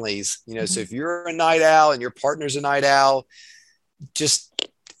families, So if you're a night owl and your partner's a night owl,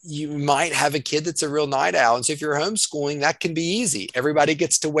 you might have a kid that's a real night owl. And so if you're homeschooling, that can be easy. Everybody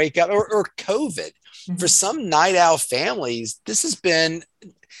gets to wake up, or COVID. For some night owl families, this has been,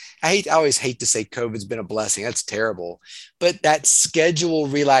 I always hate to say COVID's been a blessing. That's terrible. But that schedule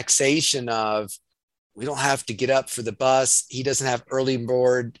relaxation of, we don't have to get up for the bus. He doesn't have early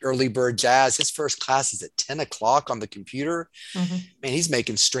bird jazz. His first class is at 10 o'clock on the computer. Man, he's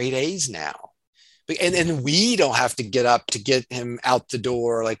making straight A's now. And we don't have to get up to get him out the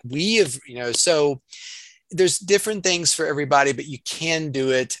door. Like we have, so there's different things for everybody, but you can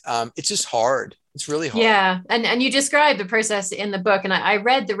do it. It's just hard. It's really hard. Yeah. And you describe the process in the book, and I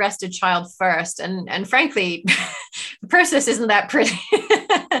read The Rested Child first. And frankly, the process isn't that pretty.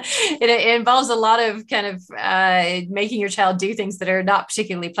 It involves a lot of kind of making your child do things that are not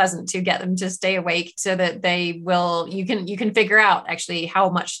particularly pleasant to get them to stay awake, so that you can figure out actually how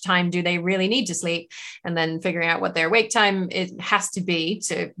much time do they really need to sleep, and then figuring out what their wake time it has to be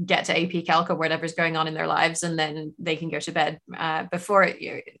to get to AP Calc or whatever's going on in their lives, and then they can go to bed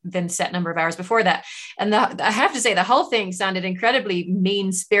then set number of hours before that. And I have to say, the whole thing sounded incredibly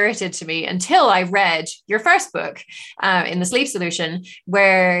mean-spirited to me until I read your first book, in The Sleep Solution,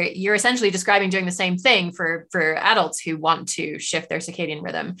 where you're essentially describing doing the same thing for adults who want to shift their circadian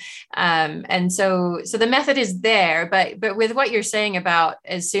rhythm. And so the method is there, but with what you're saying about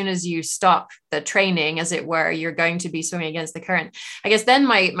as soon as you stop the training, as it were, you're going to be swimming against the current. I guess then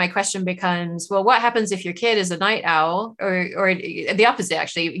my question becomes, well, what happens if your kid is a night owl, or the opposite,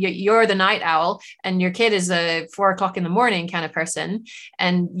 actually, you're the night owl and your kid is a 4 o'clock in the morning kind of person.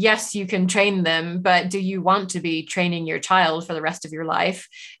 And yes, you can train them, but do you want to be training your child for the rest of your life?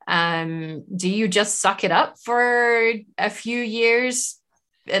 Do you just suck it up for a few years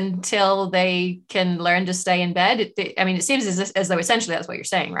until they can learn to stay in bed? It seems as though essentially that's what you're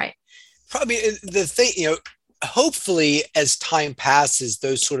saying, right? Probably the thing, hopefully as time passes,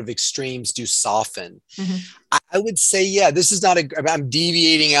 those sort of extremes do soften. I would say, yeah, this is not I'm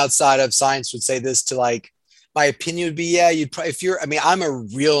deviating outside of science would say this to like my opinion would be, yeah, you'd probably, if you're, I mean, I'm a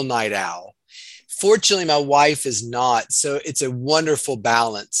real night owl. Fortunately, my wife is not. So it's a wonderful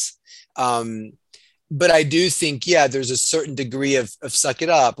balance. Um, but I do think, yeah, there's a certain degree of suck it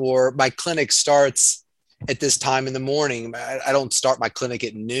up, or my clinic starts at this time in the morning. I don't start my clinic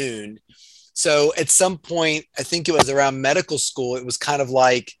at noon. So at some point, I think it was around medical school, it was kind of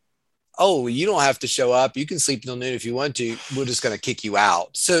like, oh, you don't have to show up. You can sleep till noon if you want to. We're just going to kick you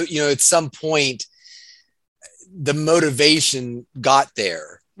out. So, at some point, the motivation got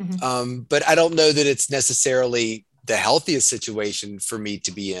there. Mm-hmm. But I don't know that it's necessarily the healthiest situation for me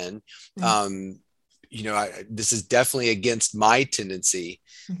to be in. Mm-hmm. This is definitely against my tendency.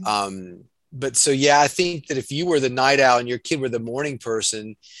 Mm-hmm. But so, yeah, I think that if you were the night owl and your kid were the morning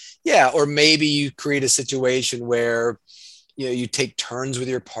person, yeah, or maybe you create a situation where, you take turns with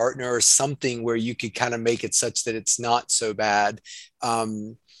your partner or something where you could kind of make it such that it's not so bad.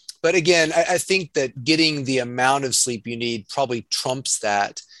 But again, I think that getting the amount of sleep you need probably trumps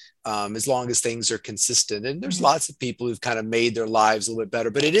that, as long as things are consistent. And there's lots of people who've kind of made their lives a little bit better.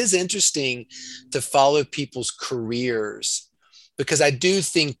 But it is interesting to follow people's careers, because I do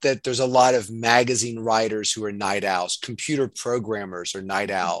think that there's a lot of magazine writers who are night owls, computer programmers are night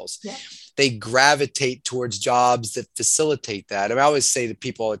owls. Yeah. They gravitate towards jobs that facilitate that. I mean, I always say to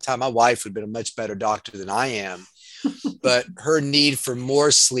people all the time, my wife would have been a much better doctor than I am, but her need for more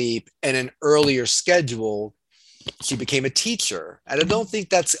sleep and an earlier schedule, she became a teacher. And I don't think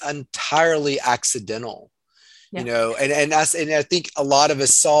that's entirely accidental. Yeah. And I think a lot of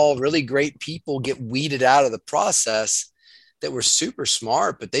us saw really great people get weeded out of the process that were super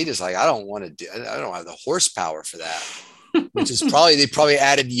smart, but they just like, I don't have the horsepower for that. Which is they probably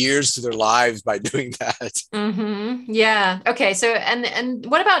added years to their lives by doing that. Mm-hmm. Yeah. Okay. So, and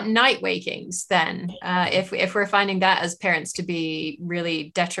what about night wakings then? If we're finding that as parents to be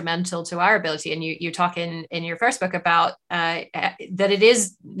really detrimental to our ability, and you talk in your first book about that it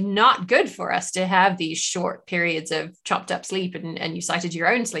is not good for us to have these short periods of chopped up sleep, and you cited your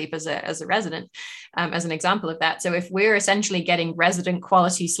own sleep as a resident, as an example of that. So if we're essentially getting resident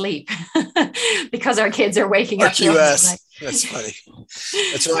quality sleep because our kids are waking up, RQS. That's funny.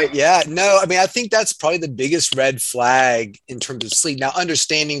 That's right. Yeah. No, I mean, I think that's probably the biggest red flag in terms of sleep. Now,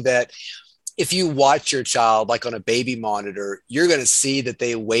 understanding that if you watch your child like on a baby monitor, you're going to see that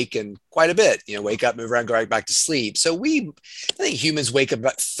they awaken quite a bit, wake up, move around, go right back to sleep. So I think humans wake up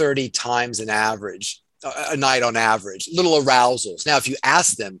about 30 times an average, a night on average, little arousals. Now, if you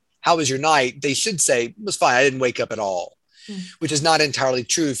ask them, how was your night? They should say, it was fine. I didn't wake up at all, which is not entirely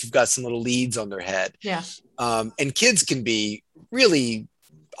true if you've got some little leads on their head. Yeah. And kids can be really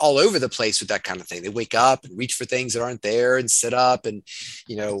all over the place with that kind of thing. They wake up and reach for things that aren't there and sit up. And,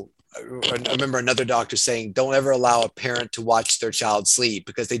 I remember another doctor saying, don't ever allow a parent to watch their child sleep,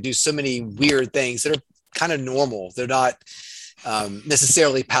 because they do so many weird things that are kind of normal. They're not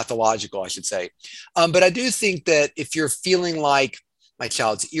necessarily pathological, I should say. But I do think that if you're feeling like my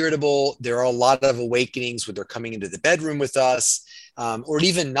child's irritable, there are a lot of awakenings when they're coming into the bedroom with us. Or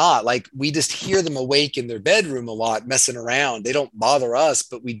even not, like we just hear them awake in their bedroom a lot, messing around. They don't bother us,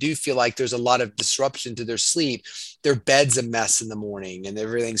 but we do feel like there's a lot of disruption to their sleep. Their bed's a mess in the morning and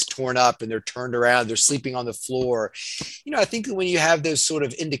everything's torn up and they're turned around. They're sleeping on the floor. I think that when you have those sort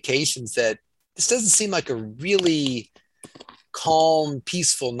of indications that this doesn't seem like a really calm,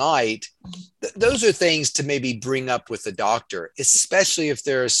 peaceful night, those are things to maybe bring up with the doctor, especially if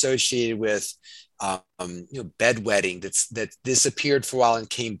they're associated with bedwetting that disappeared for a while and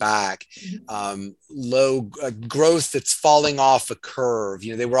came back, low growth that's falling off a curve.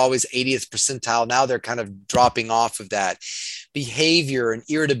 They were always 80th percentile. Now they're kind of dropping off of that. Behavior and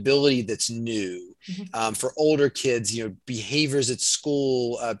irritability that's new. For older kids, behaviors at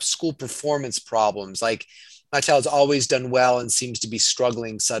school, school performance problems. Like my child's always done well and seems to be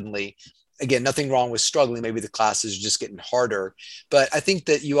struggling suddenly. Again, nothing wrong with struggling. Maybe the classes are just getting harder. But I think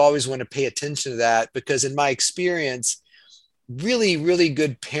that you always want to pay attention to that, because in my experience, really, really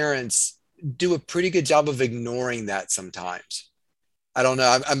good parents do a pretty good job of ignoring that sometimes. I don't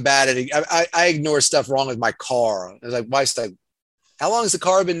know. I'm bad at it. I ignore stuff wrong with my car. I was like, wife's like, how long has the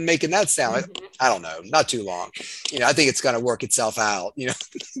car been making that sound? I don't know. Not too long. I think it's going to work itself out.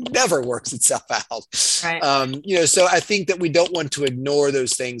 Never works itself out. Right. So I think that we don't want to ignore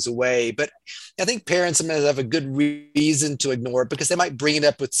those things away. But I think parents sometimes have a good reason to ignore it, because they might bring it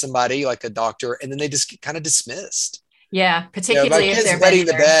up with somebody like a doctor, and then they just get kind of dismissed. Yeah, particularly if they're kids wetting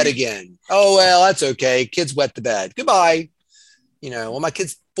the bed again. Oh, well, that's okay. Kids wet the bed. Goodbye. Well, my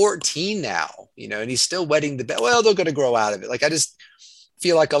kid's 14 now, and he's still wetting the bed. Well, they're going to grow out of it. Like, I just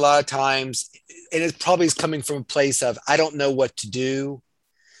feel like a lot of times, and it probably is coming from a place of, I don't know what to do.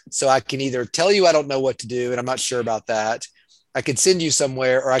 So I can either tell you I don't know what to do and I'm not sure about that. I could send you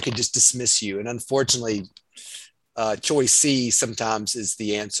somewhere, or I could just dismiss you. And unfortunately, choice C sometimes is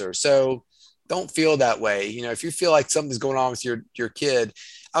the answer. So don't feel that way. If you feel like something's going on with your kid,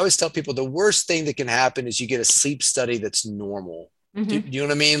 I always tell people the worst thing that can happen is you get a sleep study that's normal. Do you know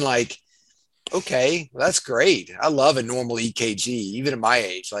what I mean? Like, okay, well, that's great. I love a normal EKG, even at my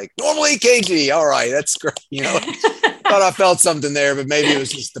age. Like, normal EKG, all right, that's great. Thought I felt something there, but maybe it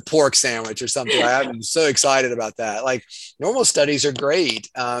was just the pork sandwich or something. I'm so excited about that. Like, normal studies are great,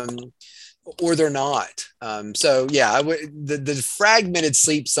 or they're not. So yeah, the fragmented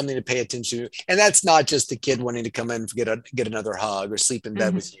sleep is something to pay attention to, and that's not just the kid wanting to come in and get another hug or sleep in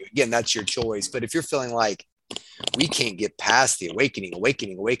bed with you. Again, that's your choice. But if you're feeling like we can't get past the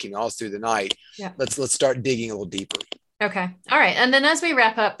awakening all through the night, let's start digging a little deeper. Okay. All right. And then as we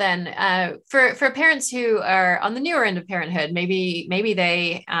wrap up then, for parents who are on the newer end of parenthood, maybe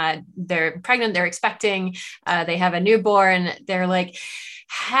they're pregnant, they're expecting, they have a newborn, they're like,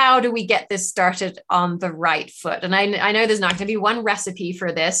 how do we get this started on the right foot? And I know there's not going to be one recipe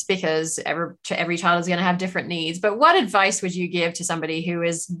for this because every child is going to have different needs, but what advice would you give to somebody who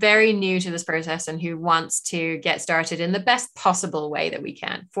is very new to this process and who wants to get started in the best possible way that we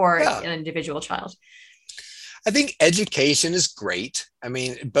can for an individual child? I think education is great. I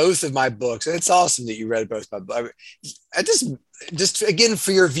mean, both of my books, and it's awesome that you read both my books. I just again,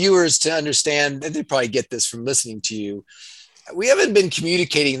 for your viewers to understand, and they probably get this from listening to you, we haven't been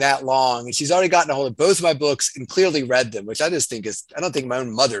communicating that long, and she's already gotten a hold of both of my books and clearly read them, which I just think I don't think my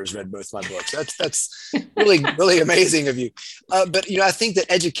own mother's read both my books. That's really, really amazing of you. But, I think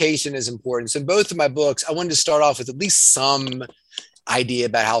that education is important. So in both of my books, I wanted to start off with at least some idea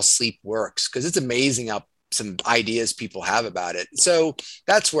about how sleep works, because it's amazing how some ideas people have about it. So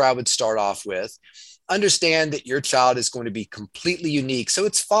that's where I would start off with. Understand that your child is going to be completely unique. So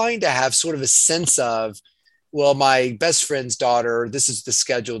it's fine to have sort of a sense of, well, my best friend's daughter, this is the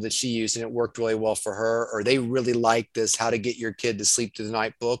schedule that she used and it worked really well for her, or they really like this How to Get Your Kid to Sleep Through the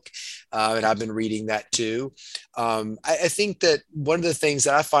Night book. And I've been reading that too. I think that one of the things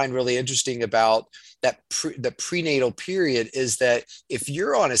that I find really interesting about the prenatal period is that if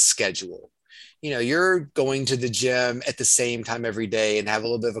you're on a schedule, you're going to the gym at the same time every day and have a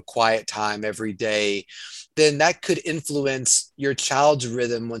little bit of a quiet time every day, then that could influence your child's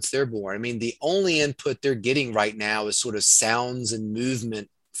rhythm once they're born. I mean, the only input they're getting right now is sort of sounds and movement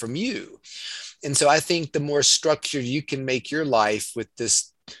from you. And so I think the more structured you can make your life with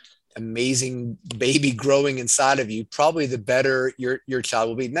this amazing baby growing inside of you, probably the better your child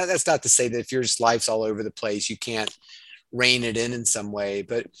will be. Now, that's not to say that if your life's all over the place, you can't rein it in some way,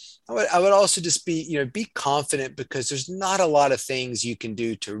 but I would also just be confident, because there's not a lot of things you can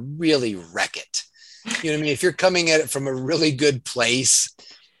do to really wreck it. You know what I mean? If you're coming at it from a really good place,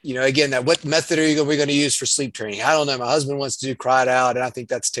 again, what method are we going to use for sleep training? I don't know. My husband wants to do cry it out, and I think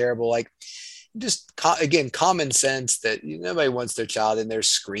that's terrible. Like, just again, common sense that nobody wants their child in there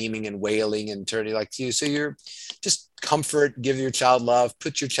screaming and wailing and turning like you. So you're just comfort, give your child love,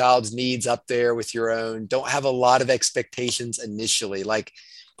 put your child's needs up there with your own. Don't have a lot of expectations initially. Like,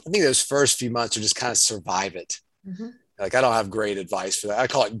 I think those first few months are just kind of survive it. Like, I don't have great advice for that. I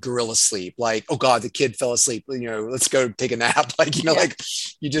call it gorilla sleep. Like, oh God, the kid fell asleep. Let's go take a nap. Like, like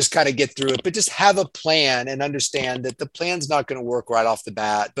you just kind of get through it, but just have a plan and understand that the plan's not going to work right off the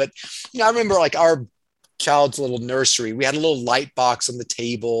bat. But, I remember like our child's little nursery, we had a little light box on the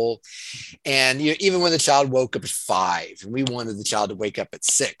table. And even when the child woke up at 5 and we wanted the child to wake up at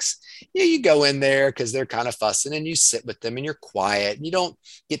 6, you go in there because they're kind of fussing and you sit with them and you're quiet and you don't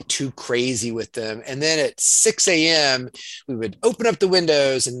get too crazy with them. And then at 6 a.m., we would open up the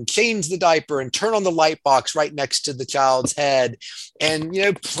windows and change the diaper and turn on the light box right next to the child's head and,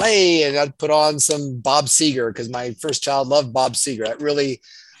 play. And I'd put on some Bob Seger because my first child loved Bob Seger. That really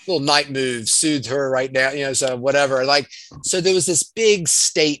little night move soothed her right now, so whatever. So there was this big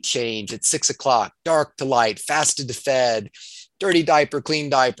state change at 6 o'clock, dark to light, fasted to fed, dirty diaper, clean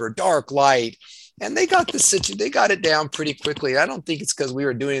diaper, dark light. And they got it down pretty quickly. I don't think it's because we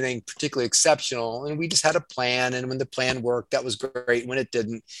were doing anything particularly exceptional. And we just had a plan. And when the plan worked, that was great. When it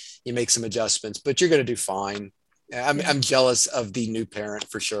didn't, you make some adjustments, but you're going to do fine. I'm jealous of the new parent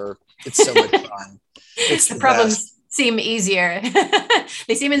for sure. It's so much fun. It's the problems best. Seem easier.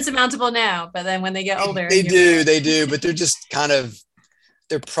 They seem insurmountable now, but then when they get older, they do, but they're just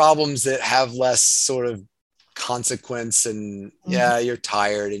they're problems that have less sort of consequence. And you're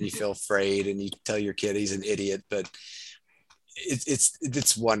tired and you feel afraid and you tell your kid he's an idiot, but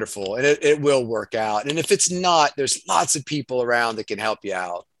it's wonderful and it will work out. And if it's not, there's lots of people around that can help you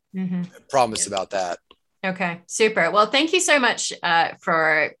out. I promise about that. Okay, super. Well, thank you so much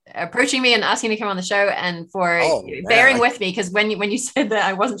for approaching me and asking me to come on the show, and for bearing with me, because when you said that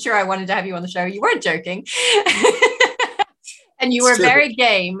I wasn't sure I wanted to have you on the show, you weren't joking. And you were very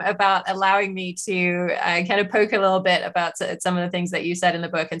game about allowing me to kind of poke a little bit about some of the things that you said in the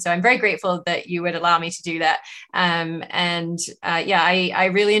book. And so I'm very grateful that you would allow me to do that. I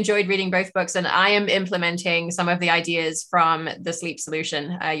really enjoyed reading both books, and I am implementing some of the ideas from The Sleep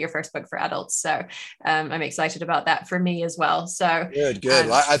Solution, your first book for adults. So I'm excited about that for me as well. So good.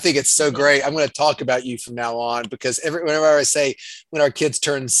 Well, I think it's so great. I'm going to talk about you from now on, because whenever I say when our kids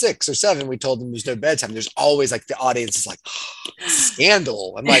turn 6 or 7, we told them there's no bedtime, there's always like the audience is like,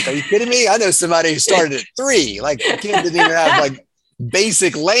 scandal. I'm like, are you kidding me? I know somebody who started at 3. Like, the kid didn't even have like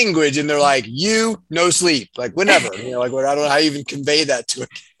basic language, and they're like, no sleep, like whenever, like, I don't know how you even convey that to a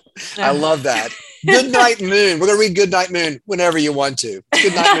kid. I love that. Good Night Moon. We're going to read Good Night Moon whenever you want to.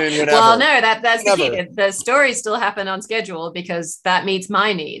 Good Night Moon whenever. Well, no, that's the key. The stories still happen on schedule, because that meets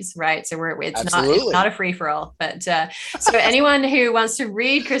my needs, right? So it's not a free for all. But so anyone who wants to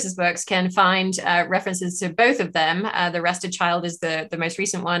read Chris's books can find references to both of them. The Rested Child is the most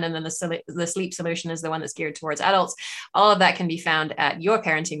recent one, and then the Sleep Solution is the one that's geared towards adults. All of that can be found at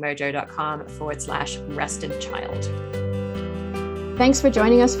yourparentingmojo.com/restedchild. Thanks for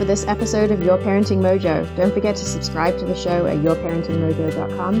joining us for this episode of Your Parenting Mojo. Don't forget to subscribe to the show at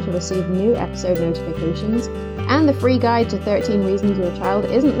yourparentingmojo.com to receive new episode notifications and the free guide to 13 reasons your child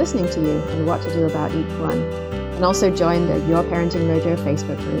isn't listening to you and what to do about each one. And also join the Your Parenting Mojo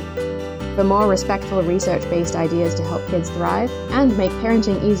Facebook group. For more respectful, research-based ideas to help kids thrive and make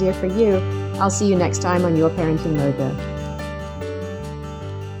parenting easier for you, I'll see you next time on Your Parenting Mojo.